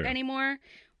car anymore,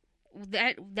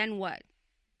 then what?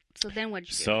 So then what'd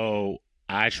you do? So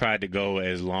I tried to go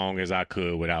as long as I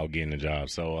could without getting a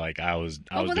job. So, like, I was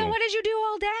then what did you do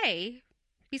all day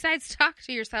besides talk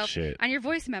to yourself on your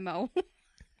voice memo?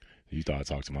 You thought I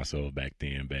talked to myself back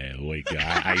then, bad. Wait,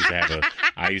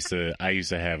 I used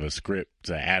to have a script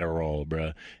to AAlong,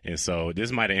 bruh. And so this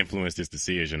might have influenced this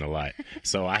decision a lot.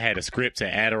 So I had a script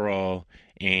to AAlong,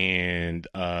 and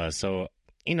so,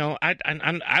 you know,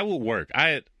 I would work.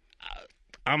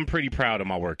 I'm pretty proud of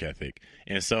my work ethic,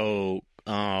 and so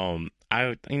I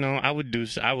would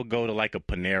go to like a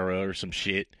Panera or some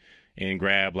shit and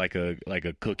grab like a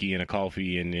cookie and a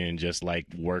coffee and then just like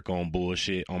work on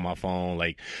bullshit on my phone.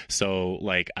 Like, so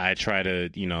like I try to,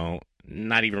 you know,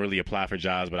 not even really apply for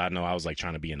jobs, but I know I was like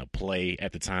trying to be in a play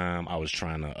at the time. I was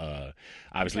trying to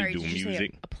obviously do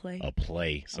music. A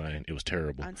play, son. Okay. It was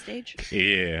terrible. On stage?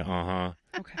 Yeah,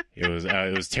 Okay. It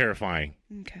was terrifying.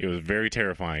 Okay. It was very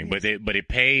terrifying. Yes. But it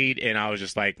paid, and I was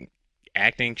just like,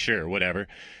 acting, sure, whatever.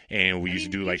 And we used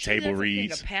to do like table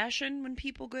reads. A passion when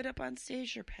people get up on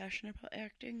stage, they're passionate about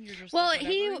acting. You're just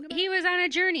he was on a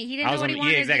journey. He didn't know what he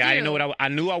wanted to do. I didn't know I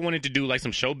knew I wanted to do like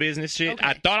some show business shit. Okay.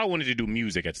 I thought I wanted to do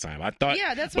music at the time.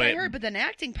 Yeah, that's what I heard. But then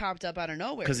acting popped up out of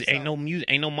nowhere. Because ain't no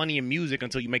money in music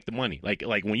until you make the money.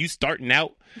 Like when you starting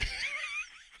out.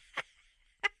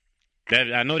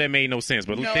 I know that made no sense,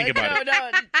 but think about it.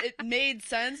 No, it made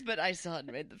sense, but I still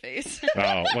hadn't made the face.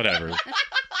 Oh, whatever.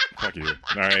 Fuck you.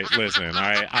 All right, listen. All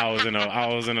right, I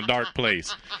was in a dark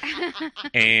place,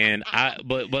 and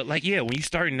but like, yeah, when you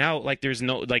starting out, like there's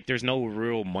no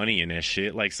real money in that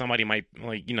shit. Like somebody might,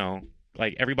 like, you know,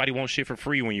 like everybody wants shit for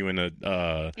free when you in a.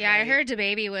 Yeah, I heard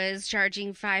DaBaby was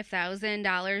charging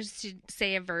 $5,000 to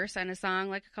say a verse on a song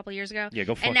like a couple years ago. Yeah,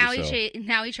 go fuck and now yourself.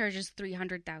 now he charges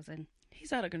 $300,000.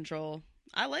 He's out of control.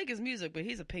 I like his music, but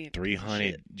he's a pain.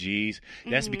 300 G's.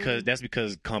 That's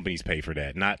because companies pay for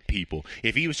that, not people.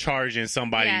 If he was charging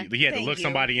somebody, he had to look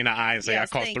somebody in the eye and say, "I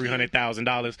cost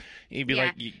 $300,000." He'd be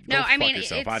like, "Go fuck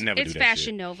yourself." I never do that. It's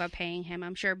Fashion Nova paying him,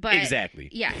 I'm sure. But exactly.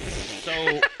 Yeah.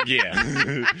 So yeah.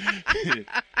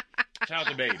 Shout out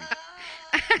to Baby.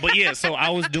 But yeah, so I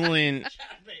was doing.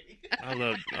 I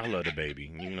love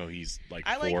DaBaby. You know, he's like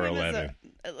 4'11".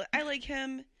 I like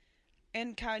him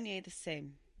and Kanye the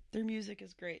same. Their music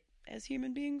is great as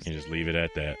human beings. And just leave it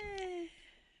at that.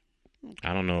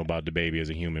 I don't know about DaBaby as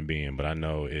a human being, but I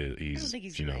know he's. I don't think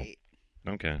he's great.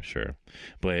 Okay, sure.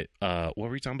 But what were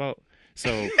we talking about?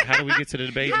 So how do we get to the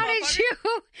DaBaby?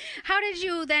 How did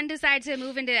you then decide to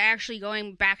move into actually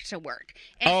going back to work?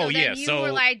 And you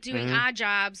were like doing odd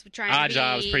jobs,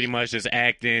 jobs, pretty much just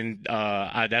acting.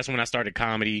 That's when I started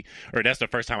comedy, or that's the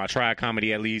first time I tried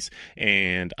comedy at least.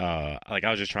 And like I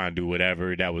was just trying to do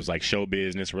whatever that was like show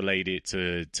business related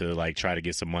to like try to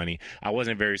get some money. I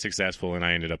wasn't very successful, and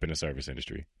I ended up in the service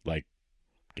industry. I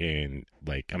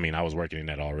was working in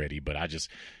that already, but I just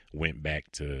went back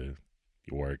to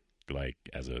work like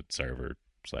as a server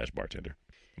 / bartender.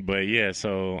 But yeah,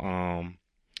 so I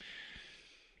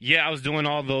was doing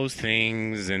all those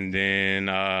things, and then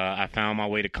I found my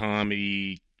way to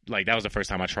comedy. Like that was the first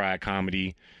time I tried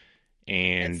comedy.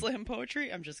 And slam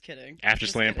poetry? I'm just kidding. After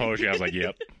slam poetry, I was like,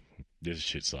 yep, this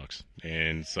shit sucks.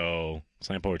 And so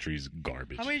slam poetry is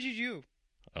garbage. How many did you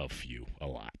do? A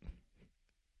lot.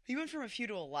 You went from a few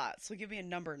to a lot, so give me a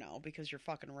number now because you're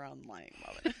fucking around lying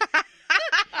about it.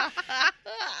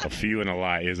 A few and a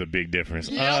lot is a big difference.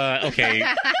 Yep. Okay.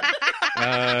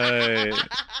 I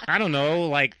don't know,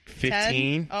 like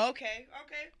 15. Oh, okay.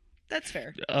 That's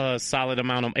fair. Solid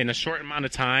amount in a short amount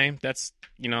of time. That's,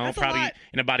 that's probably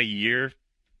in about a year.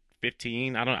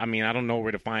 15. I don't know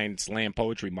where to find slam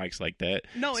poetry mics like that.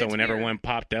 No, so it's whenever weird. one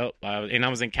popped up, and I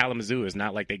was in Kalamazoo, it's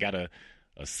not like they got a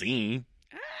scene.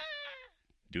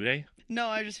 Do they? No,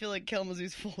 I just feel like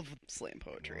Kalamazoo's full of slam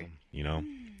poetry.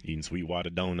 Eating Sweetwater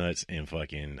donuts and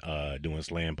fucking doing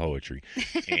slam poetry.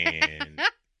 And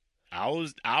I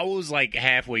was like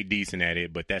halfway decent at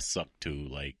it, but that sucked too.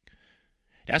 Like,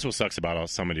 that's what sucks about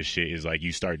some of this shit is like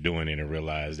you start doing it and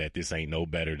realize that this ain't no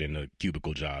better than the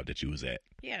cubicle job that you was at.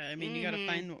 Yeah, I mean, you gotta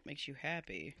find what makes you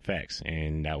happy. Facts.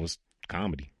 And that was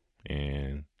comedy.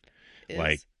 And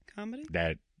comedy?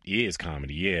 That is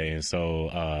comedy, yeah. And so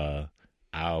I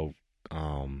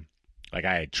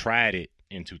had tried it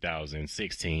in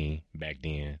 2016 back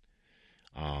then.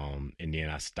 And then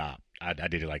I stopped. I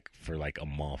did it for a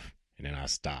month, and then I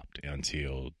stopped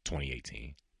until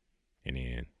 2018. And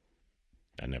then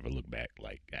I never looked back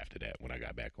after that when I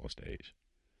got back on stage.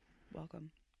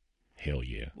 Welcome. Hell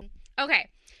yeah. Okay.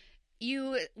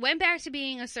 You went back to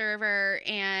being a server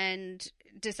and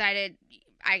decided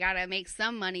I gotta make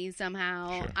some money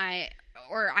somehow.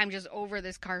 Sure. I'm just over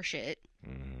this car shit.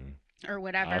 Or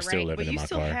whatever, I was still right? living But in you my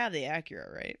still car. have the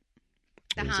Acura, right?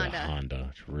 The It was Honda. a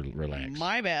Honda. Relax.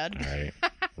 My bad. All right.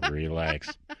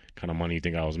 Relax. Kind of money you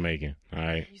think I was making? All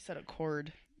right. You said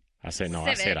Accord. I said no.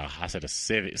 Civic. I said a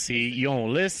Civic. See, you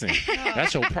don't listen.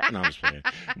 That's your problem. No, I'm just playing.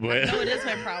 But No, it is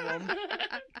my problem.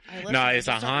 no, it's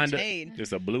a Just don't Honda. retain.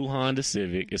 It's a blue Honda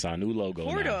Civic. It's our new logo.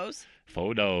 Four now. doors.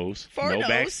 Four doors. Four No doors.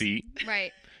 back seat.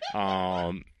 Right.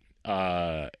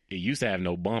 It used to have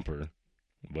no bumper,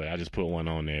 but I just put one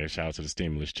on there. Shout out to the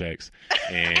stimulus checks.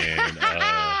 And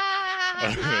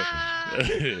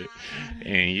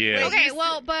and yeah. Okay,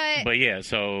 well, but yeah,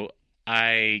 so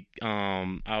I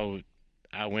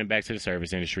went back to the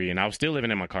service industry, and I was still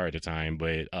living in my car at the time,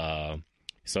 but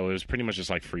so it was pretty much just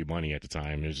like free money at the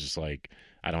time. It was just like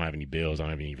I don't have any bills, I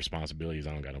don't have any responsibilities,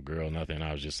 I don't got no girl, nothing.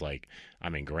 I was just like,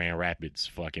 I'm in Grand Rapids,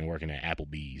 fucking working at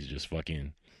Applebee's, just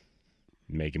fucking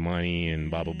making money and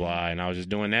blah blah blah. And I was just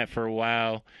doing that for a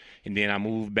while, and then I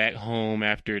moved back home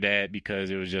after that because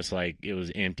it was just like it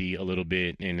was empty a little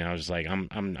bit, and I was just like,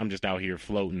 I'm just out here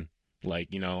floating. Like,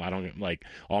 I don't, like,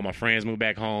 all my friends moved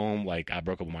back home. Like, I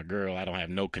broke up with my girl. I don't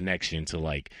have no connection to,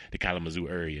 like, the Kalamazoo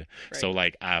area. Right. So,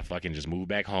 like, I fucking just moved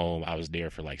back home. I was there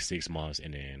for, like, 6 months,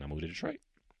 and then I moved to Detroit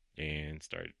and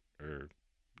a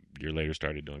year later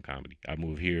started doing comedy. I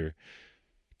moved here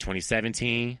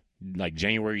 2017, like,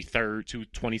 January 3rd to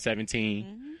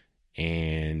 2017,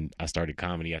 and I started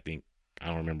comedy, I think, I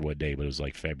don't remember what day, but it was,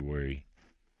 like, February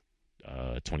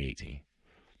 2018.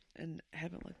 And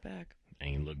haven't looked back. I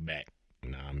ain't look back.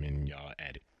 Nah, I'm in y'all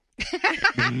at it. That's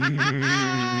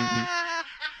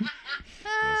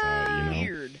how,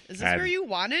 Weird. Is this where you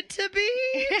wanted to be?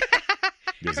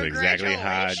 This is exactly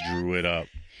how I drew it up.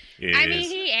 I mean,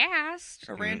 he asked.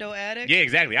 A rando addict? Yeah,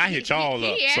 exactly. I hit y'all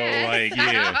up. So, like,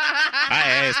 yeah. I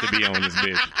asked to be on this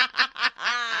bitch.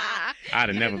 I'd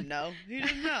have never. He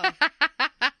didn't know.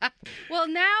 Well,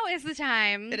 now is the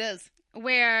time. It is.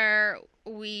 Where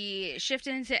we shift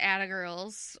into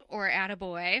Attagirls or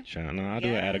Attaboy. No, I'll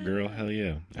do an Attagirl. Hell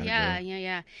yeah.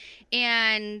 Yeah.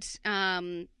 And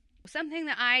something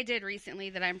that I did recently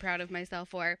that I'm proud of myself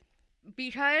for,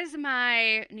 because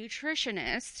my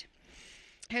nutritionist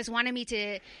has wanted me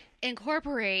to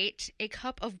incorporate a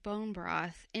cup of bone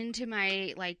broth into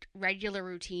my, like, regular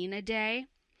routine a day.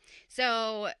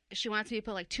 So she wants me to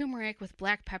put, like, turmeric with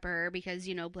black pepper because,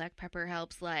 black pepper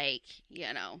helps, like,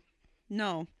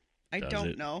 No, I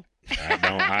don't know.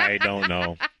 I don't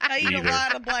know. I eat either. a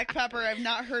lot of black pepper. I've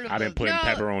not heard of it. I've been putting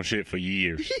pepper on shit for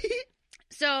years.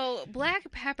 So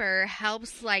black pepper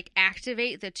helps, like,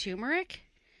 activate the turmeric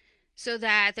so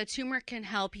that the turmeric can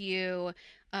help you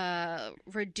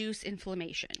reduce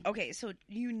inflammation. Okay, so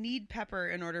you need pepper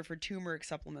in order for turmeric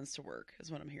supplements to work,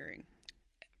 is what I'm hearing.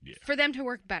 Yeah. For them to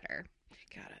work better.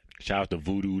 Got it. Shout out to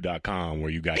voodoo.com where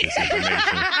you got this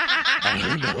information.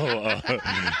 I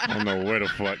don't know where the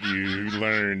fuck you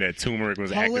learned that turmeric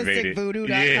was activated. HolisticVoodoo.com.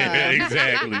 Yeah,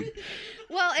 exactly.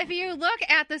 Well, if you look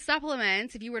at the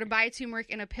supplements, if you were to buy turmeric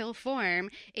in a pill form,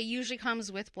 it usually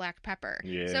comes with black pepper.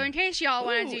 Yeah. So in case y'all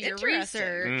want to do your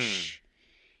interesting. research,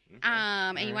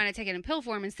 and you want to take it in pill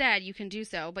form instead, you can do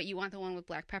so, but you want the one with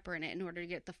black pepper in it in order to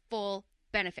get the full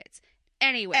benefits.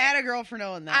 Anyway. Attagirl for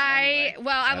knowing that.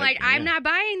 I'm not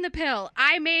buying the pill.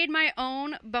 I made my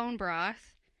own bone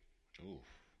broth. Ooh.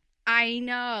 I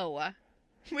know.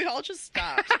 We all just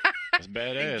stopped. That's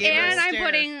badass. And I'm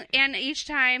putting, and each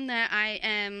time that I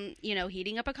am,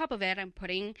 heating up a cup of it, I'm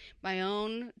putting my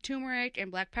own turmeric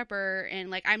and black pepper,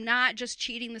 and I'm not just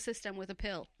cheating the system with a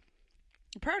pill.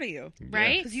 I'm proud of you,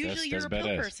 right? Because usually you're a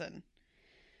pill person.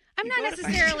 I'm not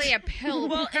necessarily a pill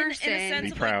person. In a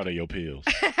sense be proud of your pills.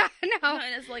 No,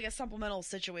 it's like a supplemental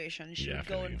situation. She would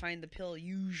go and find the pill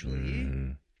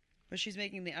usually, but she's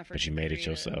making the effort. But you made it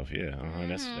yourself, yeah.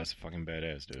 That's fucking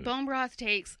badass, dude. Bone broth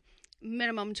takes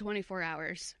minimum 24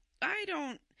 hours. I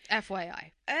don't.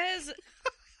 FYI.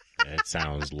 That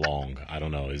sounds long. I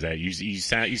don't know. Is that you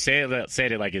said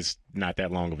it like it's not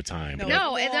that long of a time.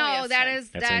 No, that's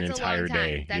an a entire long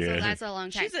time. day. That's a long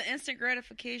time. She's an instant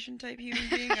gratification type human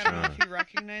being. I don't know if you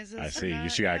recognize this. I see.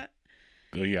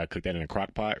 You gotta cook that in a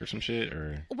crock pot or some shit,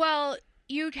 or well,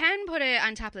 you can put it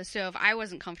on top of the stove. I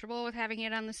wasn't comfortable with having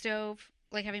it on the stove,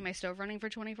 having my stove running for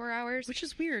 24 hours, which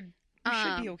is weird. You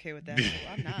should be okay with that.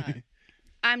 I'm not.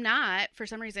 I'm not, for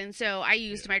some reason, so I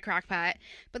used my crock pot.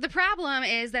 But the problem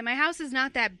is that my house is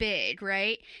not that big,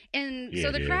 right? And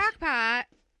so the crock pot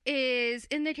is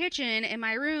in the kitchen, and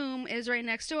my room is right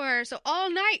next door. So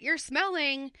all night you're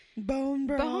smelling bone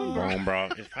broth. Bone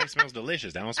broth. It probably smells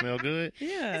delicious. That don't smell good?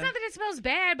 Yeah. It's not that it smells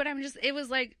bad, but it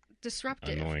was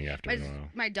disruptive. Annoying after a while.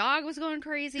 My dog was going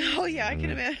crazy. Oh yeah, I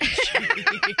can imagine.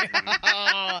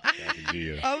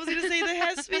 I was gonna say there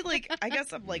has to be I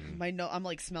guess I'm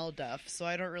I'm smell deaf, so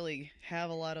I don't really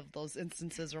have a lot of those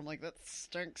instances where I'm like, that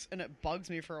stinks, and it bugs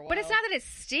me for a while. But it's not that it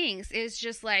stinks. It's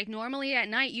just normally at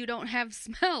night you don't have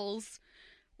smells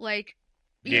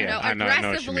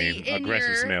aggressively in aggressive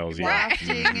your smells,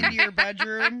 wafting into your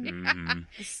bedroom. Mm-hmm.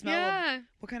 The smell of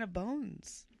what kind of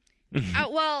bones?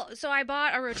 So I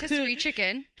bought a rotisserie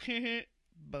chicken.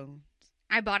 Bones.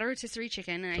 I bought a rotisserie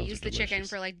chicken, and I used the chicken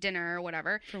for dinner or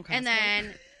whatever. From Costco? And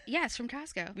then, yes, from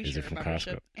Costco. Is it from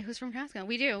Costco? It was from Costco.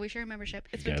 We do. We share a membership.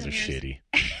 You guys are shitty.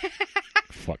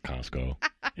 Fuck Costco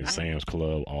and Sam's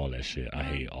Club, all that shit. I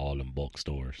hate all them bulk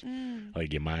stores. I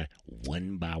get mine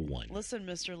one by one. Listen,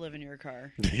 Mr. Live in your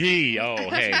car. Hey. You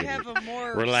have a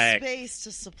more space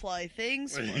to supply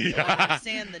things for. You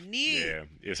understand the need. Yeah,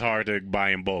 it's hard to buy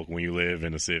in bulk when you live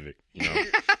in a Civic.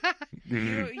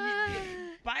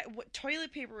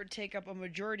 Toilet paper would take up a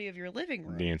majority of your living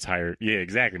room. The entire,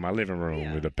 exactly. My living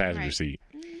room with a passenger seat.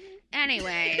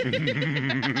 Anyway.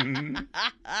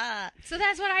 So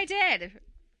that's what I did.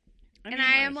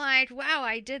 I am wow,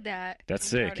 I did that. That's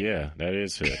sick, yeah. That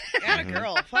is sick. Atta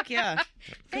girl. Fuck yeah.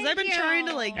 Because I've been trying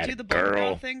to do the bone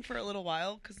broth thing for a little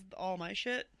while because all my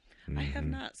shit. I have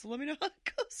not. So let me know how it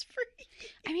goes for you.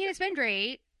 I mean, it's been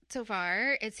great so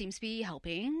far. It seems to be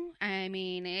helping. I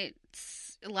mean,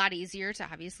 it's a lot easier to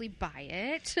obviously buy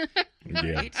it.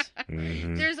 Right?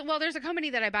 Mm-hmm. There's a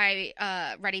company that I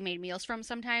buy ready-made meals from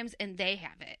sometimes, and they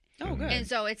have it. Oh, good. And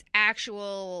so it's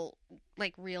actual,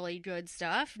 really good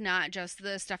stuff, not just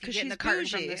the stuff you get in the carton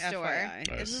from the store.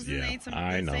 This ain't some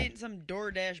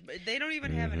DoorDash, but they don't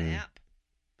even have an app.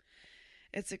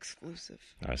 It's exclusive.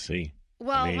 I see.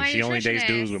 Well, she only dates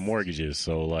dudes with mortgages,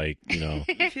 so You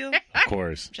feel? Of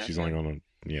course, she's only gonna,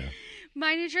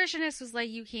 My nutritionist was like,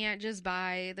 you can't just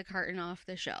buy the carton off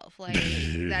the shelf.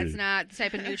 That's not the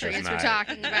type of nutrients we're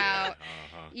talking about.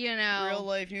 Real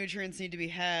life nutrients need to be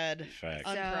had. Facts.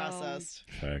 Unprocessed.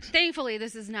 Facts. Thankfully,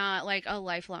 this is not a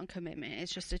lifelong commitment.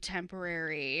 It's just a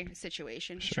temporary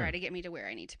situation to try to get me to where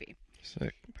I need to be.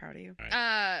 Sick. I'm proud of you.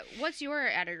 Right. What's your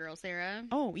added girl, Sarah?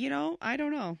 Oh, I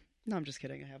don't know. No, I'm just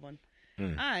kidding. I have one.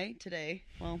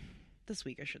 This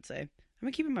week I should say, I've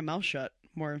been keeping my mouth shut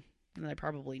more than I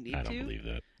probably need to. I don't believe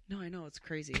that. No, I know, it's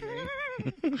crazy, right?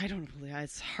 I don't believe it.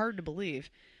 It's hard to believe.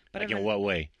 But in what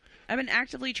way? I've been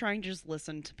actively trying to just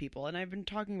listen to people, and I've been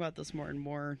talking about this more and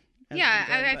more.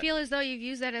 I feel as though you've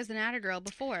used that as an added girl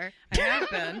before. I have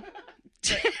been.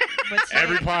 But today,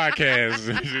 every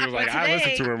podcast, she was like, today, I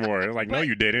listened to her more. Like, no,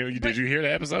 you didn't. Did you hear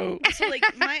the episode? So,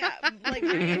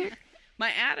 my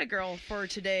added girl for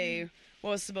today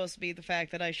was supposed to be the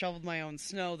fact that I shoveled my own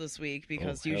snow this week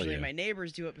because usually my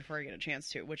neighbors do it before I get a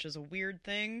chance to, which is a weird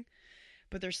thing.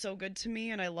 But they're so good to me,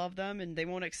 and I love them, and they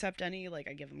won't accept any. I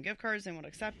give them gift cards, they won't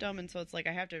accept them, and so it's I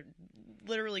have to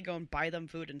literally go and buy them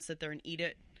food and sit there and eat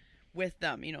it with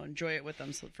them, enjoy it with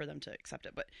them for them to accept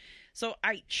it. But so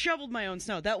I shoveled my own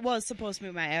snow. That was supposed to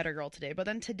be my added girl today. But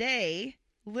then today,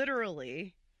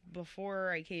 literally,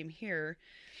 before I came here,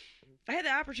 I had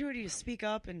the opportunity to speak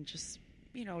up and just,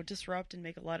 disrupt and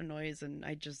make a lot of noise, and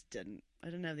I just didn't. I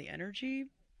didn't have the energy,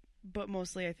 but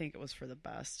mostly I think it was for the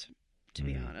best, to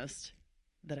be honest,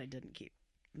 that I didn't keep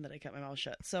and that I kept my mouth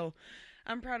shut. So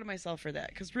I'm proud of myself for that,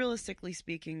 because realistically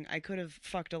speaking, I could have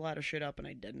fucked a lot of shit up and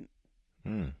I didn't.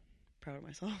 proud of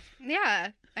myself. Yeah.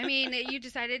 I mean, you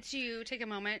decided to take a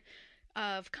moment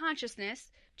of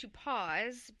consciousness to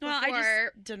pause before... Well, I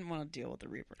just didn't want to deal with the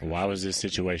repercussions. Why was this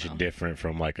situation different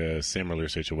from like a similar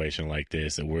situation like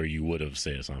this where you would have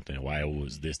said something? Why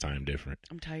was this time different?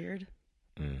 I'm tired.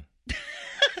 Good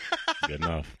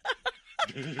enough.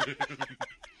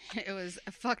 It was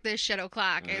fuck this shit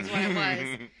o'clock is what it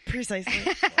was.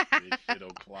 Precisely. Fuck this shit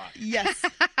o'clock. Yes.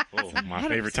 Oh, my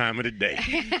favorite time of the day.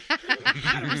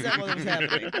 100% what was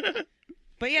happening.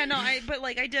 But yeah, no, I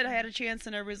had a chance,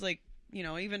 and everybody's like, you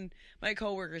know, even my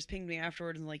coworkers pinged me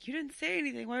afterwards and like, you didn't say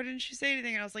anything. Why didn't you say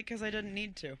anything? And I was like, because I didn't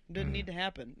need to. It didn't need to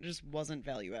happen. It just wasn't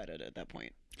value added at that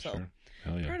point. So, sure.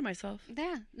 Hell yeah. Proud of myself.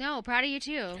 Yeah. No, proud of you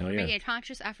too. Hell yeah. Making a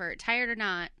conscious effort, tired or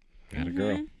not. Got a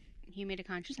girl. You made a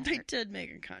conscious I effort. did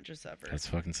make a conscious effort. That's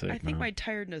fucking sick. I think my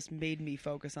tiredness made me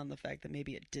focus on the fact that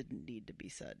maybe it didn't need to be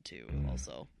said too.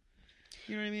 Also,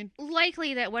 you know what I mean?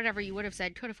 Likely that whatever you would have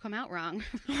said could have come out wrong.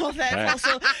 Well, that's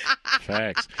also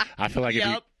facts. I feel like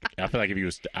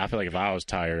if I was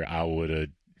tired, I would have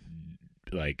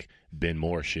like been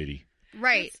more shitty.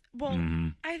 Right.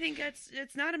 I think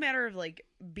it's not a matter of like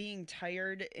being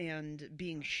tired and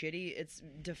being shitty. It's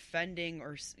defending,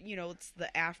 or you know, it's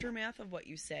the aftermath of what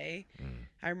you say.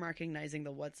 I'm recognizing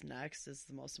the what's next is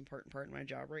the most important part of my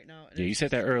job right now. Yeah, you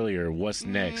said that earlier. What's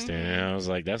next? And I was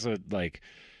like, that's a like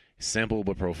simple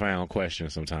but profound question.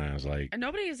 Sometimes, like, and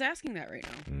nobody is asking that right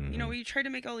now. You know, we try to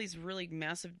make all these really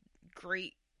massive,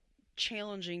 great,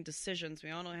 challenging decisions.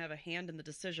 We all know have a hand in the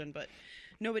decision, but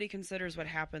nobody considers what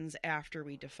happens after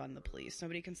we defund the police.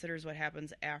 Nobody considers what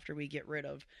happens after we get rid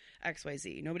of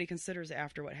XYZ. Nobody considers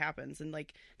after what happens. And,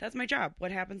 like, that's my job.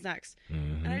 What happens next?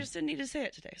 And I just didn't need to say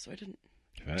it today, so I didn't.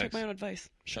 Facts. Took my own advice.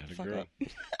 Shut the fuck up.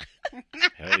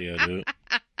 Hell yeah, dude.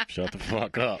 Shut the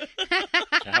fuck up.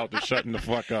 Shout out to shutting the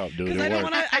fuck up, dude. Because I don't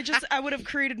want to. I would have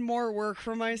created more work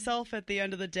for myself at the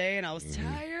end of the day, and I was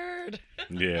tired.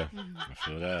 Yeah, I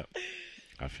feel that.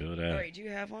 All right, do you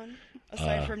have one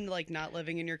aside from like not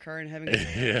living in your car and having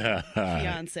a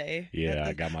fiance? Yeah,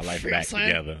 I got my life back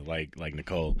together, like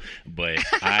Nicole. But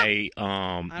I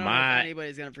don't know if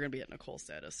anybody's gonna be at Nicole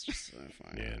status. Just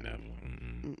yeah, never.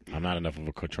 I'm not enough of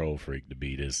a control freak to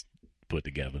be this put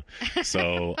together.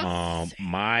 So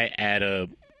my Ada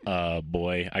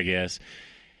boy, I guess.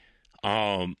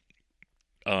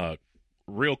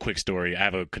 Real quick story. I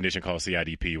have a condition called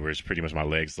CIDP where it's pretty much my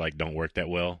legs like don't work that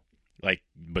well. Like,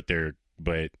 but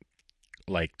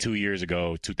like 2 years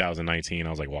ago, 2019, I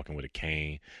was like walking with a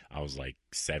cane. I was like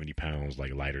 70 pounds,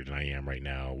 like lighter than I am right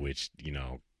now, which, you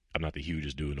know, I'm not the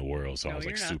hugest dude in the world. So I was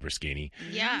like super skinny.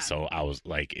 Yeah. So I was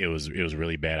like, it was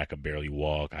really bad. I could barely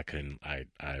walk. I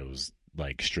was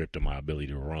like stripped of my ability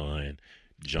to run,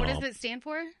 jump. What does it stand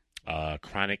for?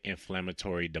 Chronic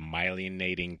inflammatory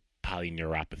demyelinating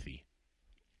polyneuropathy.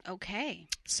 Okay.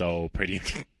 So pretty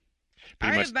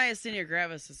I much, have myasthenia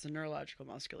gravis. It's a neurological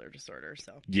muscular disorder.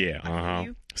 So yeah,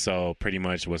 So pretty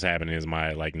much what's happening is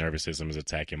my like nervous system is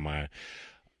attacking my,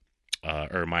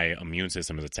 or my immune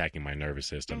system is attacking my nervous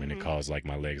system, and it caused like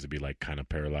my legs to be like kind of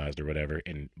paralyzed or whatever.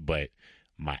 But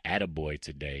my attaboy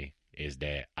today is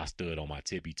that I stood on my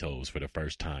tippy toes for the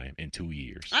first time in 2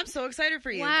 years. I'm so excited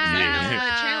for you. Wow. I know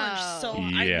that challenge. So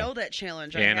I know that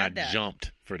challenge. And I that.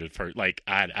 jumped for the first, like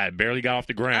I barely got off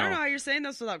the ground. I don't know how you're saying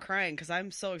this without crying because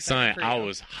I'm so excited for you. I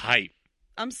was hyped.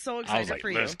 I'm so excited for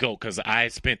you. Let's go, because I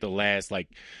spent the last like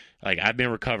I've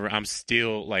been recovering. I'm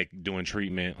still like doing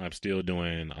treatment. I'm still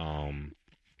doing I'm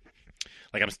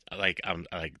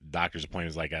doctor's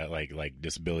appointments, like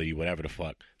disability, whatever the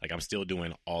fuck. Like I'm still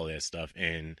doing all that stuff,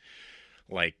 and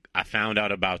like I found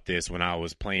out about this when I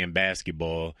was playing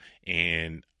basketball,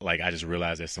 and like I just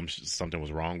realized that something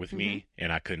was wrong with me,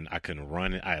 and I couldn't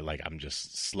run it. I'm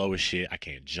just slow as shit. I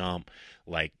can't jump.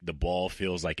 Like the ball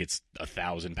feels like it's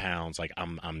 1,000 pounds. Like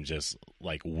I'm just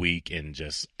like weak and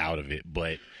just out of it.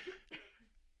 But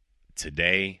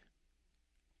today,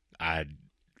 I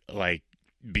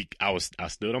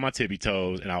stood on my tippy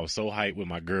toes, and I was so hyped with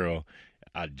my girl,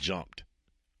 I jumped.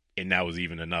 And that was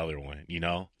even another one, you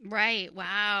know? Right.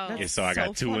 Wow. And so I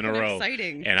got two in a row.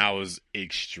 Exciting. And I was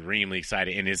extremely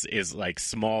excited. And it's like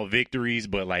small victories,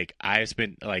 but like I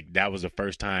spent like that was the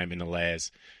first time in the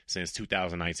last since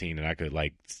 2019 that I could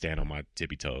like stand on my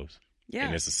tippy toes. Yeah.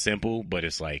 And it's simple, but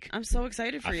it's like I'm so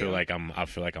excited for you. I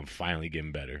feel like I'm finally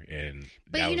getting better. And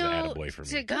but that you was know, an attaboy for me.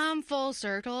 To come full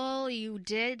circle, you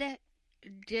did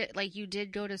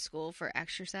go to school for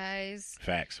exercise.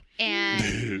 Facts.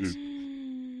 And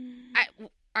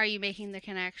are you making the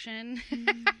connection?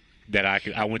 That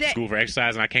I went to school for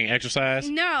exercise and I can't exercise?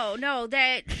 No.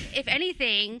 That if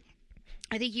anything,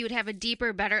 I think you would have a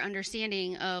deeper, better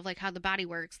understanding of like how the body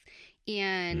works,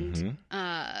 and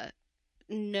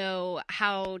know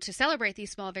how to celebrate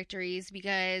these small victories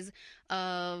because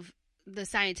of the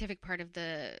scientific part of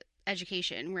the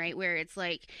education, right? Where it's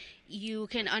like you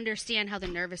can understand how the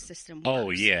nervous system works. Oh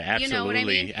yeah, absolutely. You know what I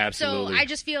mean? Absolutely. So I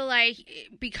just feel like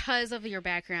because of your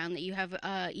background that you have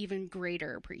even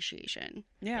greater appreciation.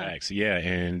 Yeah. Facts. Yeah,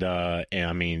 and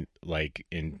I mean, like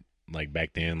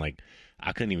back then, like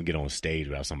I couldn't even get on stage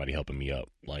without somebody helping me up.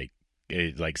 Like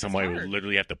somebody would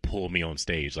literally have to pull me on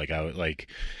stage. Like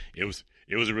it was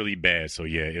really bad. So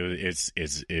yeah,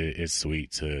 it's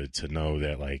sweet to know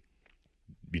that, like,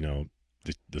 you know,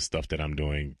 the stuff that I'm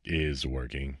doing is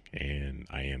working and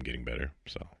I am getting better.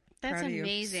 So that's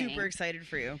amazing. Super excited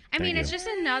for you. I mean, it's just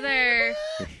another,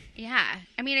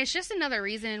 I mean, it's just another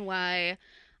reason why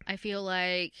I feel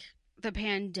like the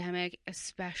pandemic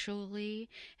especially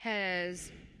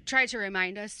has tried to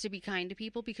remind us to be kind to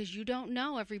people, because you don't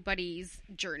know everybody's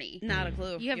journey. Not a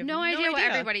clue. You have no idea what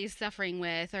everybody's suffering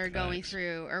with or going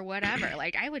through or whatever.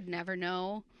 Like, I would never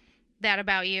know that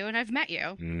about you, and I've met you.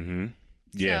 Mm-hmm.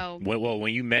 Yeah. So, well,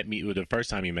 when you met me, the first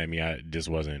time you met me, this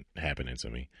wasn't happening to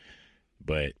me.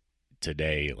 But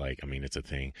today, like, I mean, it's a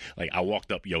thing. Like, I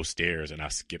walked up your stairs and I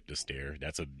skipped a stair.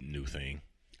 That's a new thing.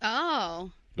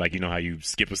 Oh. Like, you know how you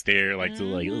skip a stair, like, to,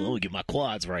 like, oh, get my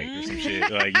quads right or some shit.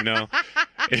 Like, you know,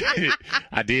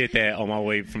 I did that on my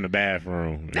way from the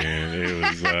bathroom. And it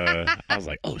was, I was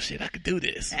like, oh, shit, I could do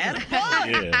this.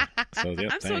 Yeah. So,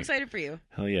 I'm so excited for you.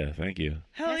 Hell yeah. Thank you.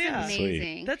 Hell yeah. That's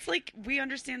amazing. That's like, we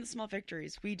understand the small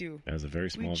victories. We do. That was a very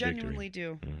small victory. We genuinely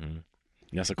do. Mm-hmm.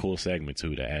 That's a cool segment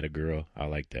too, to add a girl. I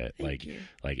like that. Thank you.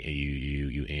 Like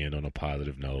you end on a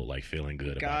positive note, like feeling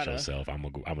good about yourself. I'm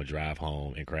a drive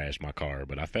home and crash my car,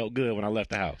 but I felt good when I left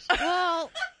the house.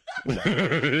 Well,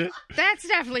 that's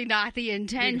definitely not the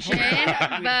intention,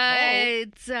 but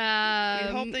we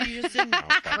hope that you just didn't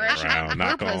crash on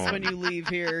purpose when you leave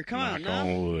here. Come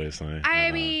on, wood, son.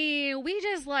 I mean, we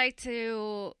just like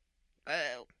to.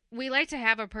 We like to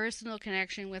have a personal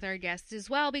connection with our guests as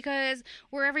well, because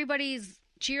we're everybody's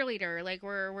cheerleader. Like,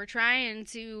 we're trying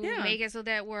to make it so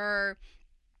that we're,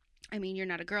 I mean, you're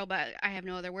not a girl, but I have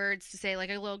no other words to say, like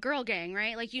a little girl gang,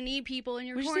 right? Like, you need people in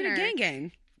your corner. We just need a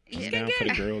gang. I'm down for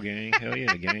the girl gang. Hell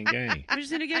yeah, the gang. We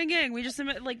just need a gang. We just,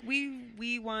 like,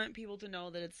 we want people to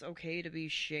know that it's okay to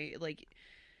be like,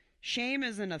 shame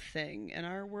isn't a thing in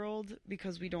our world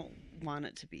because we don't want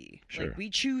it to be. Sure. Like, we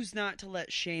choose not to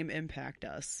let shame impact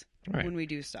us when we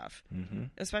do stuff,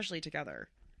 especially together.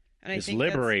 And it's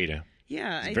liberating.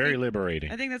 Yeah. It's very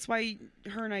liberating. I think that's why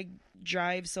her and I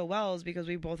jive so well, is because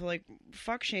we both are like,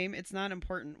 fuck shame. It's not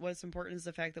important. What's important is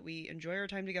the fact that we enjoy our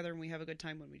time together and we have a good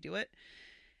time when we do it.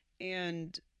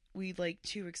 And we like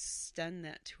to extend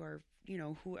that to our, you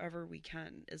know, whoever we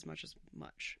can as much as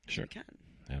we can.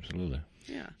 Absolutely.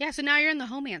 Yeah, so now you're in the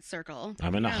homance circle.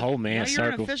 I'm in the homance circle.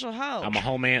 You're an official hoe. I'm a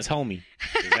homance homie.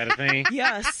 Is that a thing?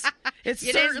 Yes. It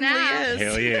certainly is.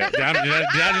 Hell yeah. Did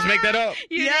I just make that up?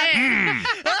 You did.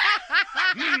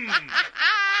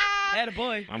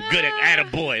 Attaboy. I'm good at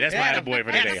attaboy. That's my attaboy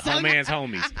for today. Homance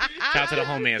homies. Shout out to the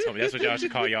homance homies. That's what y'all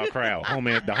should call y'all crowd.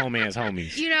 The homance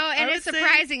homies. You know, and it's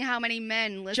surprising how many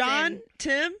men listen. John,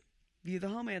 Tim, you the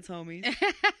homance homies.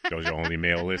 Those are your only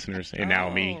male listeners. And now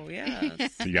me. Oh,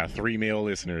 yes. So you got 3 male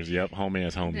listeners. Yep,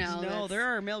 homance homies. No, there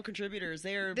are male contributors.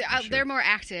 They're more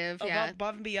active.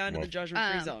 Above and beyond in the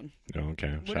judgment-free zone.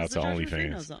 Okay. Shout out to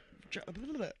OnlyFans.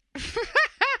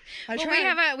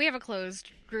 Well, we have a closed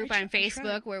group on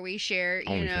Facebook where we share,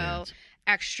 you know,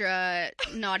 extra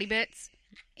naughty bits.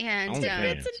 And bits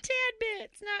and tad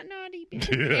bits, not naughty bits.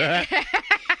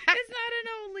 It's not an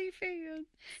OnlyFans.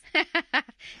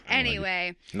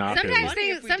 Anyway,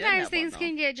 sometimes things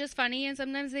can get just funny, and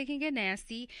sometimes they can get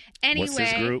nasty. Anyway, what's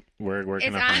this group? Where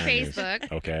can I find this? It's on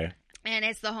Facebook. Okay. And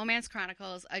it's the Homance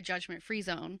Chronicles, a judgment-free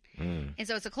zone. And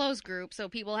so it's a closed group, so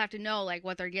people have to know, like,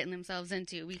 what they're getting themselves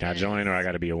into. Because... Can I join, or I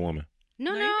got to be a woman?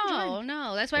 No.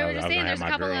 That's why we're just saying there's a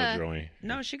couple of... Join.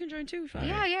 No, she can join too.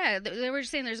 Yeah. They were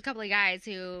just saying there's a couple of guys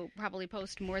who probably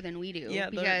post more than we do. Yeah,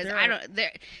 because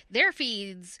their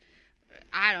feeds...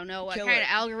 I don't know what kind of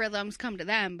algorithms come to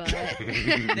them, but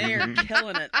they're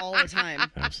killing it all the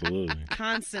time. Absolutely.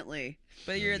 Constantly.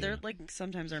 But they're like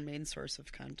sometimes our main source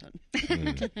of content.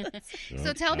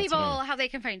 So tell people how they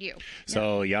can find you.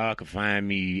 So y'all can find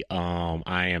me.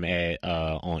 I am at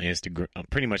on Instagram,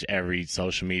 pretty much every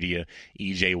social media.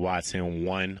 EJ Watson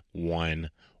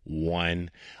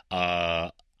 111.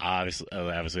 Obviously,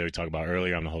 we talked about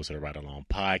earlier, I'm the host of the AAlong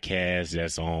podcast.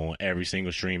 That's on every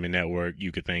single streaming network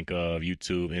you could think of: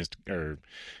 YouTube,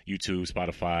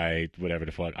 Spotify, whatever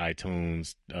the fuck,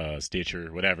 iTunes,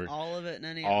 Stitcher, whatever. All of it,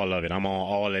 all of it. I'm on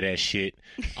all of that shit.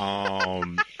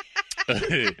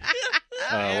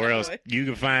 Where else? You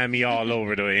can find me all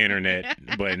over the internet,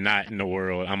 but not in the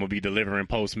world. I'm going to be delivering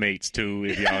Postmates, too,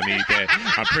 if y'all need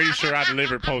that. I'm pretty sure I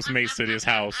delivered Postmates to this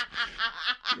house.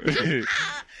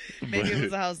 Maybe it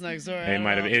was the house next door.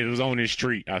 It was on this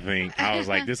street, I think. I was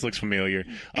like, this looks familiar.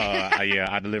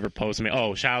 I delivered Postmates.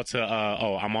 Oh, shout out to,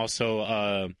 I'm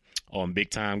also on Big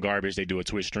Time Garbage. They do a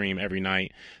Twitch stream every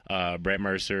night. Brett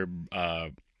Mercer,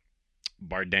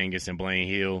 Bart Dangus, and Blaine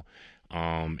Hill.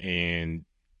 And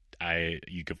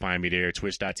you can find me there,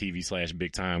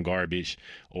 twitch.tv/Big Time Garbage,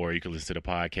 or you can listen to the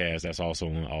podcast. That's also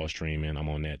on all streaming. I'm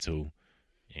on that too.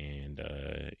 And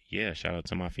shout out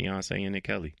to my fiance, Nick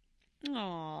Kelly.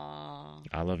 Aww.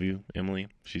 I love you, Emily.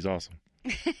 She's awesome.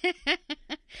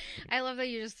 I love that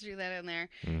you just threw that in there.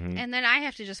 Mm-hmm. And then I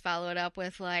have to just follow it up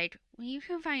with like, well, you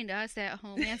can find us at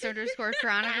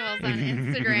Homance_Chronicles on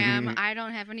Instagram. I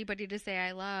don't have anybody to say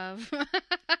I love.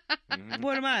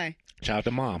 What am I? Shout out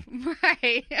to Mom.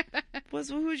 Right.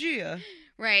 Who's Gia?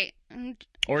 Right.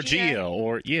 Or Gia,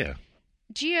 or yeah.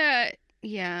 Gia,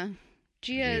 yeah.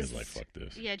 Gia's like, fuck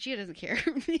this. Yeah, Gia doesn't care.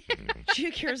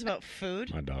 Gia cares about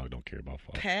food. My dog don't care about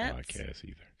pets? podcasts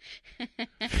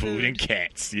either. Food and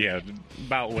cats. Yeah,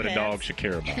 about what a dog should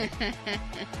care about.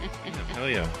 Hell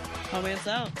yeah. Homance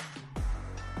out.